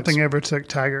glad something overtook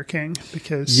Tiger King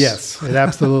because... Yes, it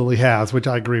absolutely has, which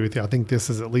I agree with you. I think this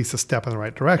is at least a step in the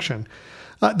right direction.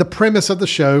 The premise of the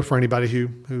show, for anybody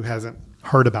who hasn't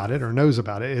heard about it or knows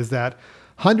about it, is that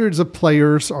hundreds of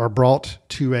players are brought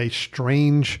to a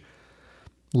strange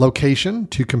location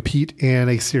to compete in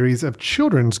a series of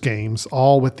children's games,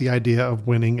 all with the idea of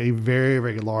winning a very,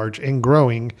 very large and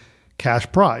growing cash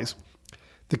prize.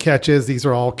 The catch is these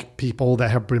are all people that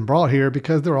have been brought here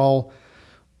because they're all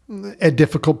at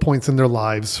difficult points in their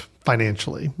lives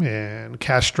financially and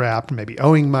cash strapped, maybe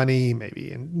owing money,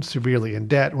 maybe severely in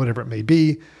debt, whatever it may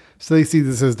be. So they see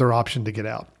this as their option to get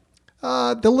out.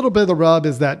 The little bit of the rub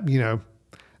is that,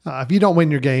 if you don't win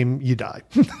your game, you die.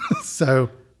 So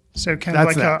kind of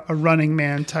like a Running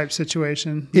Man type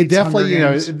situation. It definitely,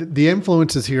 the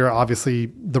influences here,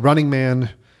 obviously the Running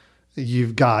Man,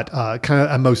 you've got kind of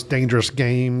a Most Dangerous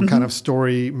Game kind of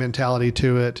story mentality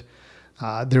to it.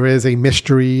 There is a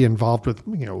mystery involved with,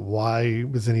 why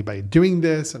was anybody doing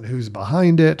this and who's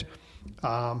behind it.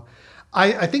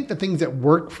 I think the things that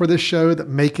work for this show that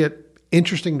make it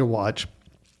interesting to watch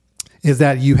is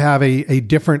that you have a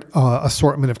different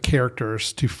assortment of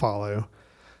characters to follow.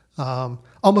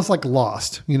 Almost like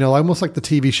Lost, almost like the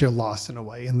TV show Lost in a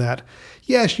way, in that,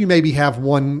 yes, you maybe have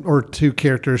one or two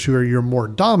characters who are your more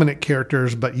dominant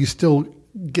characters, but you still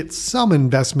get some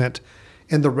investment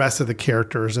in the rest of the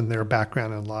characters and their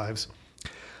background and lives.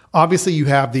 Obviously, you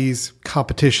have these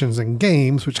competitions and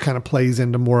games, which kind of plays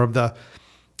into more of the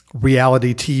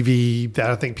reality TV that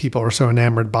I think people are so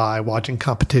enamored by, watching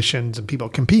competitions and people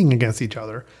competing against each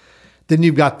other. Then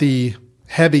you've got the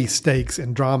heavy stakes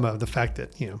and drama of the fact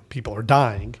that, people are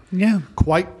dying. Yeah.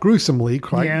 Quite gruesomely,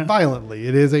 quite violently.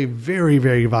 It is a very,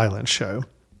 very violent show.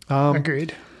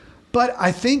 Agreed. But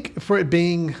I think for it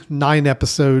being 9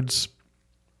 episodes,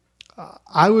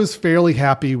 I was fairly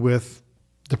happy with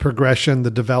the progression,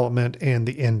 the development, and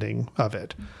the ending of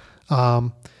it.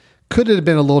 Could it have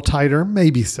been a little tighter?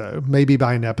 Maybe so. Maybe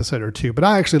by an episode or two. But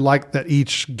I actually liked that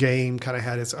each game kind of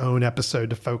had its own episode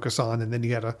to focus on. And then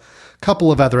you had a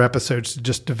couple of other episodes to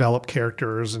just develop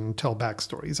characters and tell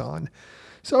backstories on.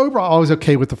 So overall, I was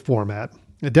okay with the format.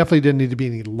 It definitely didn't need to be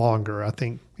any longer. I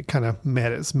think it kind of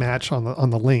met its match on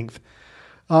the length.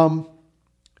 And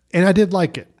I did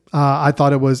like it. I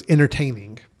thought it was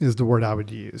entertaining is the word I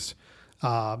would use.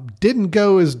 Didn't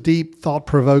go as deep,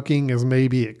 thought-provoking as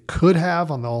maybe it could have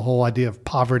on the whole idea of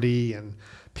poverty and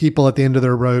people at the end of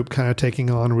their rope kind of taking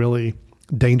on really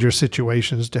dangerous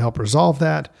situations to help resolve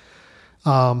that.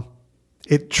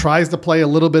 It tries to play a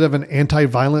little bit of an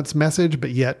anti-violence message, but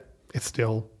yet it's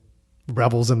still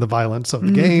revels in the violence of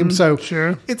the game. So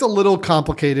sure. It's a little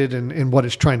complicated in what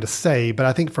it's trying to say, but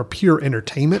I think for pure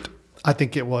entertainment, I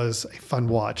think it was a fun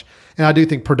watch. And I do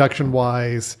think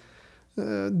production-wise,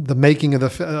 the making of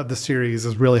the series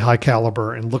is really high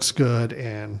caliber and looks good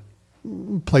and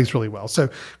plays really well. So,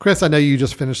 Chris, I know you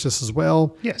just finished this as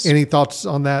well. Yes. Any thoughts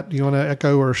on that you want to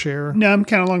echo or share? No, I'm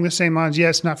kind of along the same lines.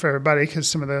 Yes, not for everybody because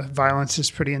some of the violence is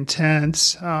pretty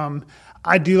intense.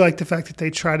 I do like the fact that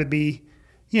they try to be,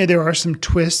 there are some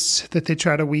twists that they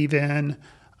try to weave in.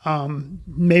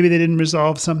 Maybe they didn't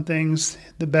resolve some things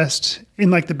the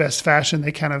best fashion.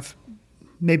 They kind of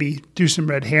maybe do some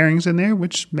red herrings in there,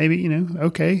 which maybe,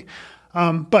 okay.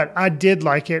 But I did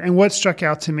like it. And what struck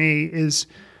out to me is,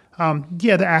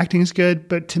 the acting is good,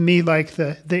 but to me, like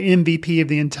the MVP of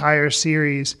the entire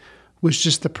series was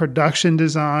just the production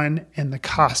design and the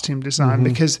costume design.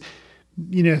 Because,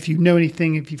 if you know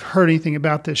anything, if you've heard anything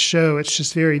about this show, it's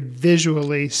just very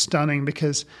visually stunning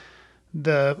because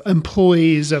the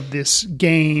employees of this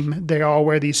game, they all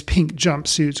wear these pink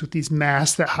jumpsuits with these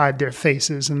masks that hide their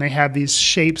faces, and they have these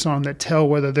shapes on that tell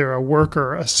whether they're a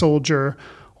worker, a soldier,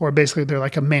 or basically they're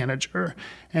like a manager.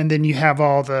 And then you have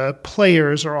all the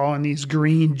players are all in these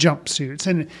green jumpsuits.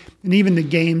 And even the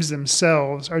games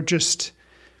themselves are just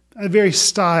very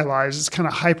stylized. It's kind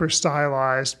of hyper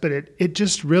stylized, but it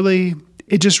just really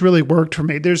worked for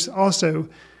me. There's also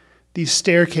these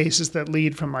staircases that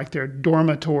lead from like their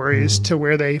dormitories to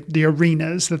where the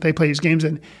arenas that they play these games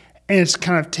in. And it's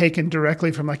kind of taken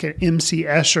directly from like an MC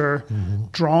Escher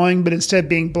drawing, but instead of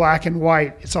being black and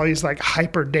white, it's all these like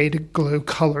hyper data glow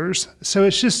colors. So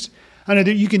it's just, I know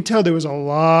that you can tell there was a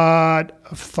lot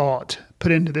of thought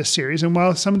put into this series. And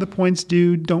while some of the points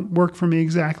don't work for me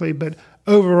exactly, but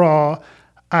overall,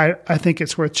 I think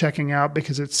it's worth checking out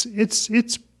because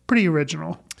it's pretty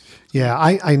original. Yeah,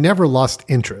 I never lost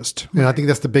interest. And I think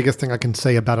that's the biggest thing I can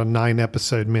say about a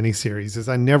 9-episode miniseries is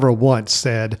I never once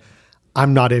said,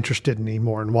 I'm not interested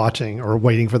anymore in watching or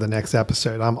waiting for the next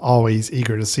episode. I'm always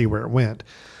eager to see where it went.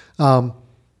 So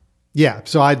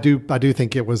I do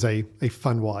think it was a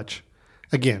fun watch.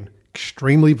 Again,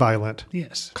 extremely violent.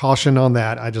 Yes. Caution on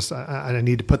that. I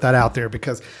need to put that out there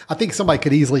because I think somebody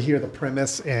could easily hear the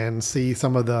premise and see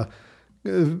some of the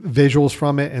visuals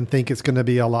from it and think it's going to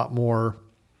be a lot more,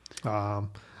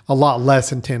 a lot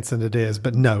less intense than it is.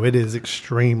 But no, it is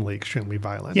extremely, extremely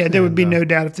violent. Yeah, there would be no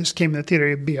doubt if this came in the theater,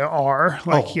 it'd be an R.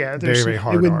 Very, very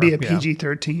hard. It wouldn't R. be a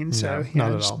PG-13. So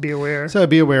just be aware. So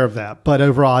be aware of that. But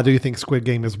overall, I do think Squid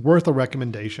Game is worth a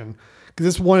recommendation because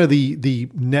it's one of the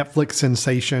Netflix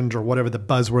sensations or whatever the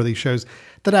buzzworthy shows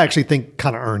that I actually think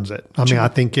kind of earns it. I mean, I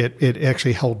think it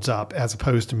actually holds up as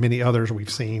opposed to many others we've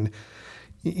seen.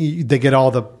 They get all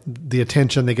the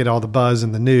attention, they get all the buzz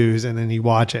in the news, and then you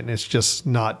watch it and it's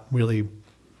just doesn't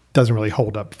really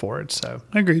hold up for it. So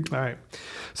agreed. All right.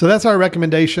 So that's our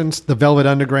recommendations. The Velvet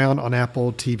Underground on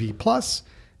Apple TV Plus,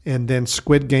 and then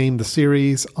Squid Game, the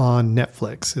series on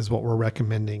Netflix is what we're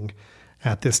recommending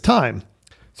at this time.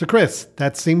 So Chris,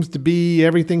 that seems to be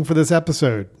everything for this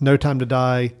episode. No Time to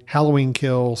Die, Halloween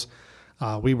Kills.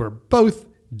 We were both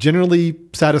generally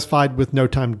satisfied with No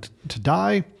Time to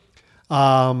Die.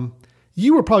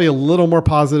 You were probably a little more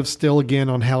positive still again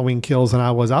on Halloween Kills than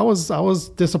I was. I was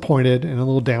disappointed and a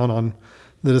little down on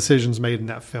the decisions made in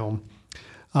that film.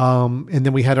 And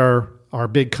then we had our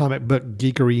big comic book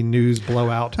geekery news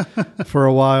blowout for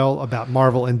a while about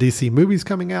Marvel and DC movies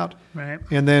coming out. Right.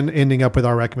 And then ending up with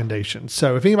our recommendations.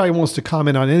 So if anybody wants to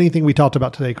comment on anything we talked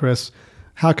about today, Chris,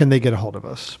 how can they get a hold of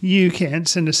us? You can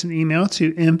send us an email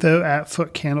to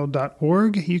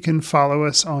info@footcandle.org. You can follow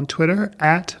us on Twitter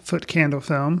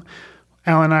 @footcandlefilm.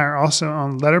 Al and I are also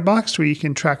on Letterboxd, where you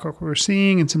can track what we're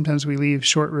seeing, and sometimes we leave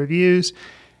short reviews.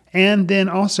 And then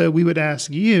also we would ask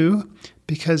you,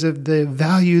 because of the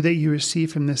value that you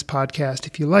receive from this podcast,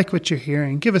 if you like what you're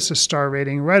hearing, give us a star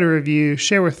rating, write a review,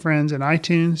 share with friends in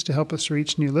iTunes to help us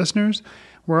reach new listeners.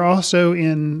 We're also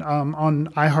on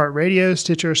iHeartRadio,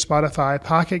 Stitcher, Spotify,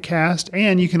 Pocket Cast,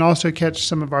 and you can also catch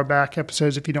some of our back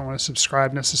episodes if you don't want to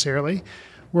subscribe necessarily.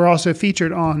 We're also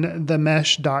featured on the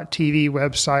Mesh.tv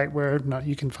website where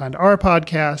you can find our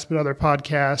podcast, but other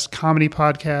podcasts, comedy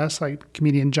podcasts like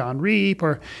comedian John Reep,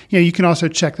 or you can also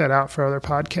check that out for other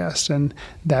podcasts, and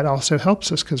that also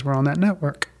helps us because we're on that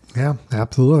network. Yeah,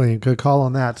 absolutely. Good call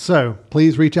on that. So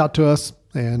please reach out to us,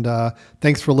 and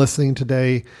thanks for listening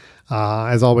today.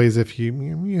 As always, if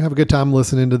you have a good time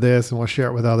listening to this and want to share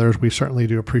it with others, we certainly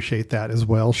do appreciate that as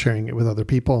well, sharing it with other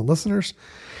people and listeners.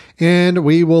 And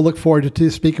we will look forward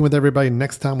to speaking with everybody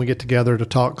next time we get together to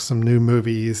talk some new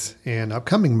movies and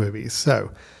upcoming movies. So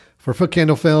for Foot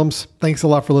Candle Films, thanks a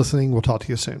lot for listening. We'll talk to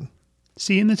you soon.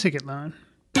 See you in the ticket line.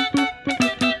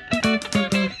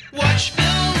 Watch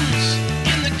films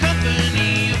in the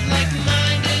company of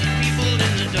like-minded people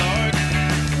in the dark.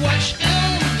 Watch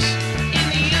films in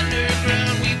the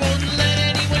underground. We won't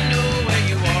let anyone know where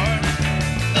you are.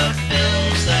 The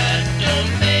films that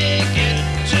don't make it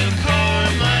to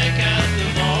Carmike at the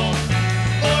mall,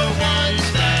 or ones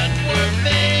that were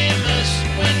famous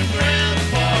when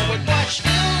Grandpa would watch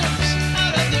films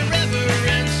out of the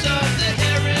reverence of the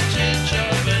heritage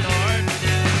of an art.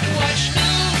 Watch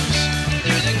films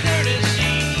through the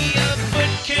courtesy of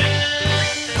Foot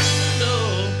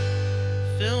Candle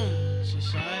Film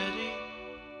Society.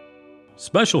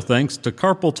 Special thanks to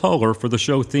Carpal Tuller for the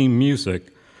show theme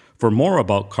music. For more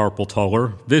about Carpal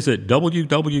Tuller, visit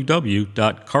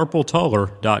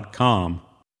www.carpaltuller.com.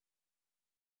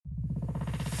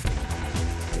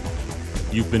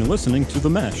 You've been listening to The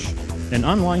Mesh, an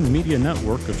online media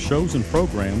network of shows and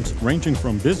programs ranging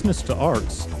from business to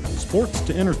arts, sports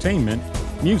to entertainment,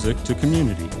 music to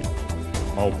community.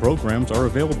 All programs are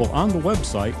available on the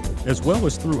website as well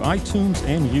as through iTunes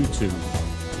and YouTube.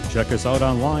 Check us out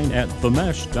online at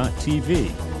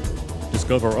themesh.tv.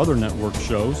 Discover other network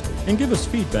shows and give us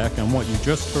feedback on what you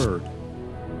just heard.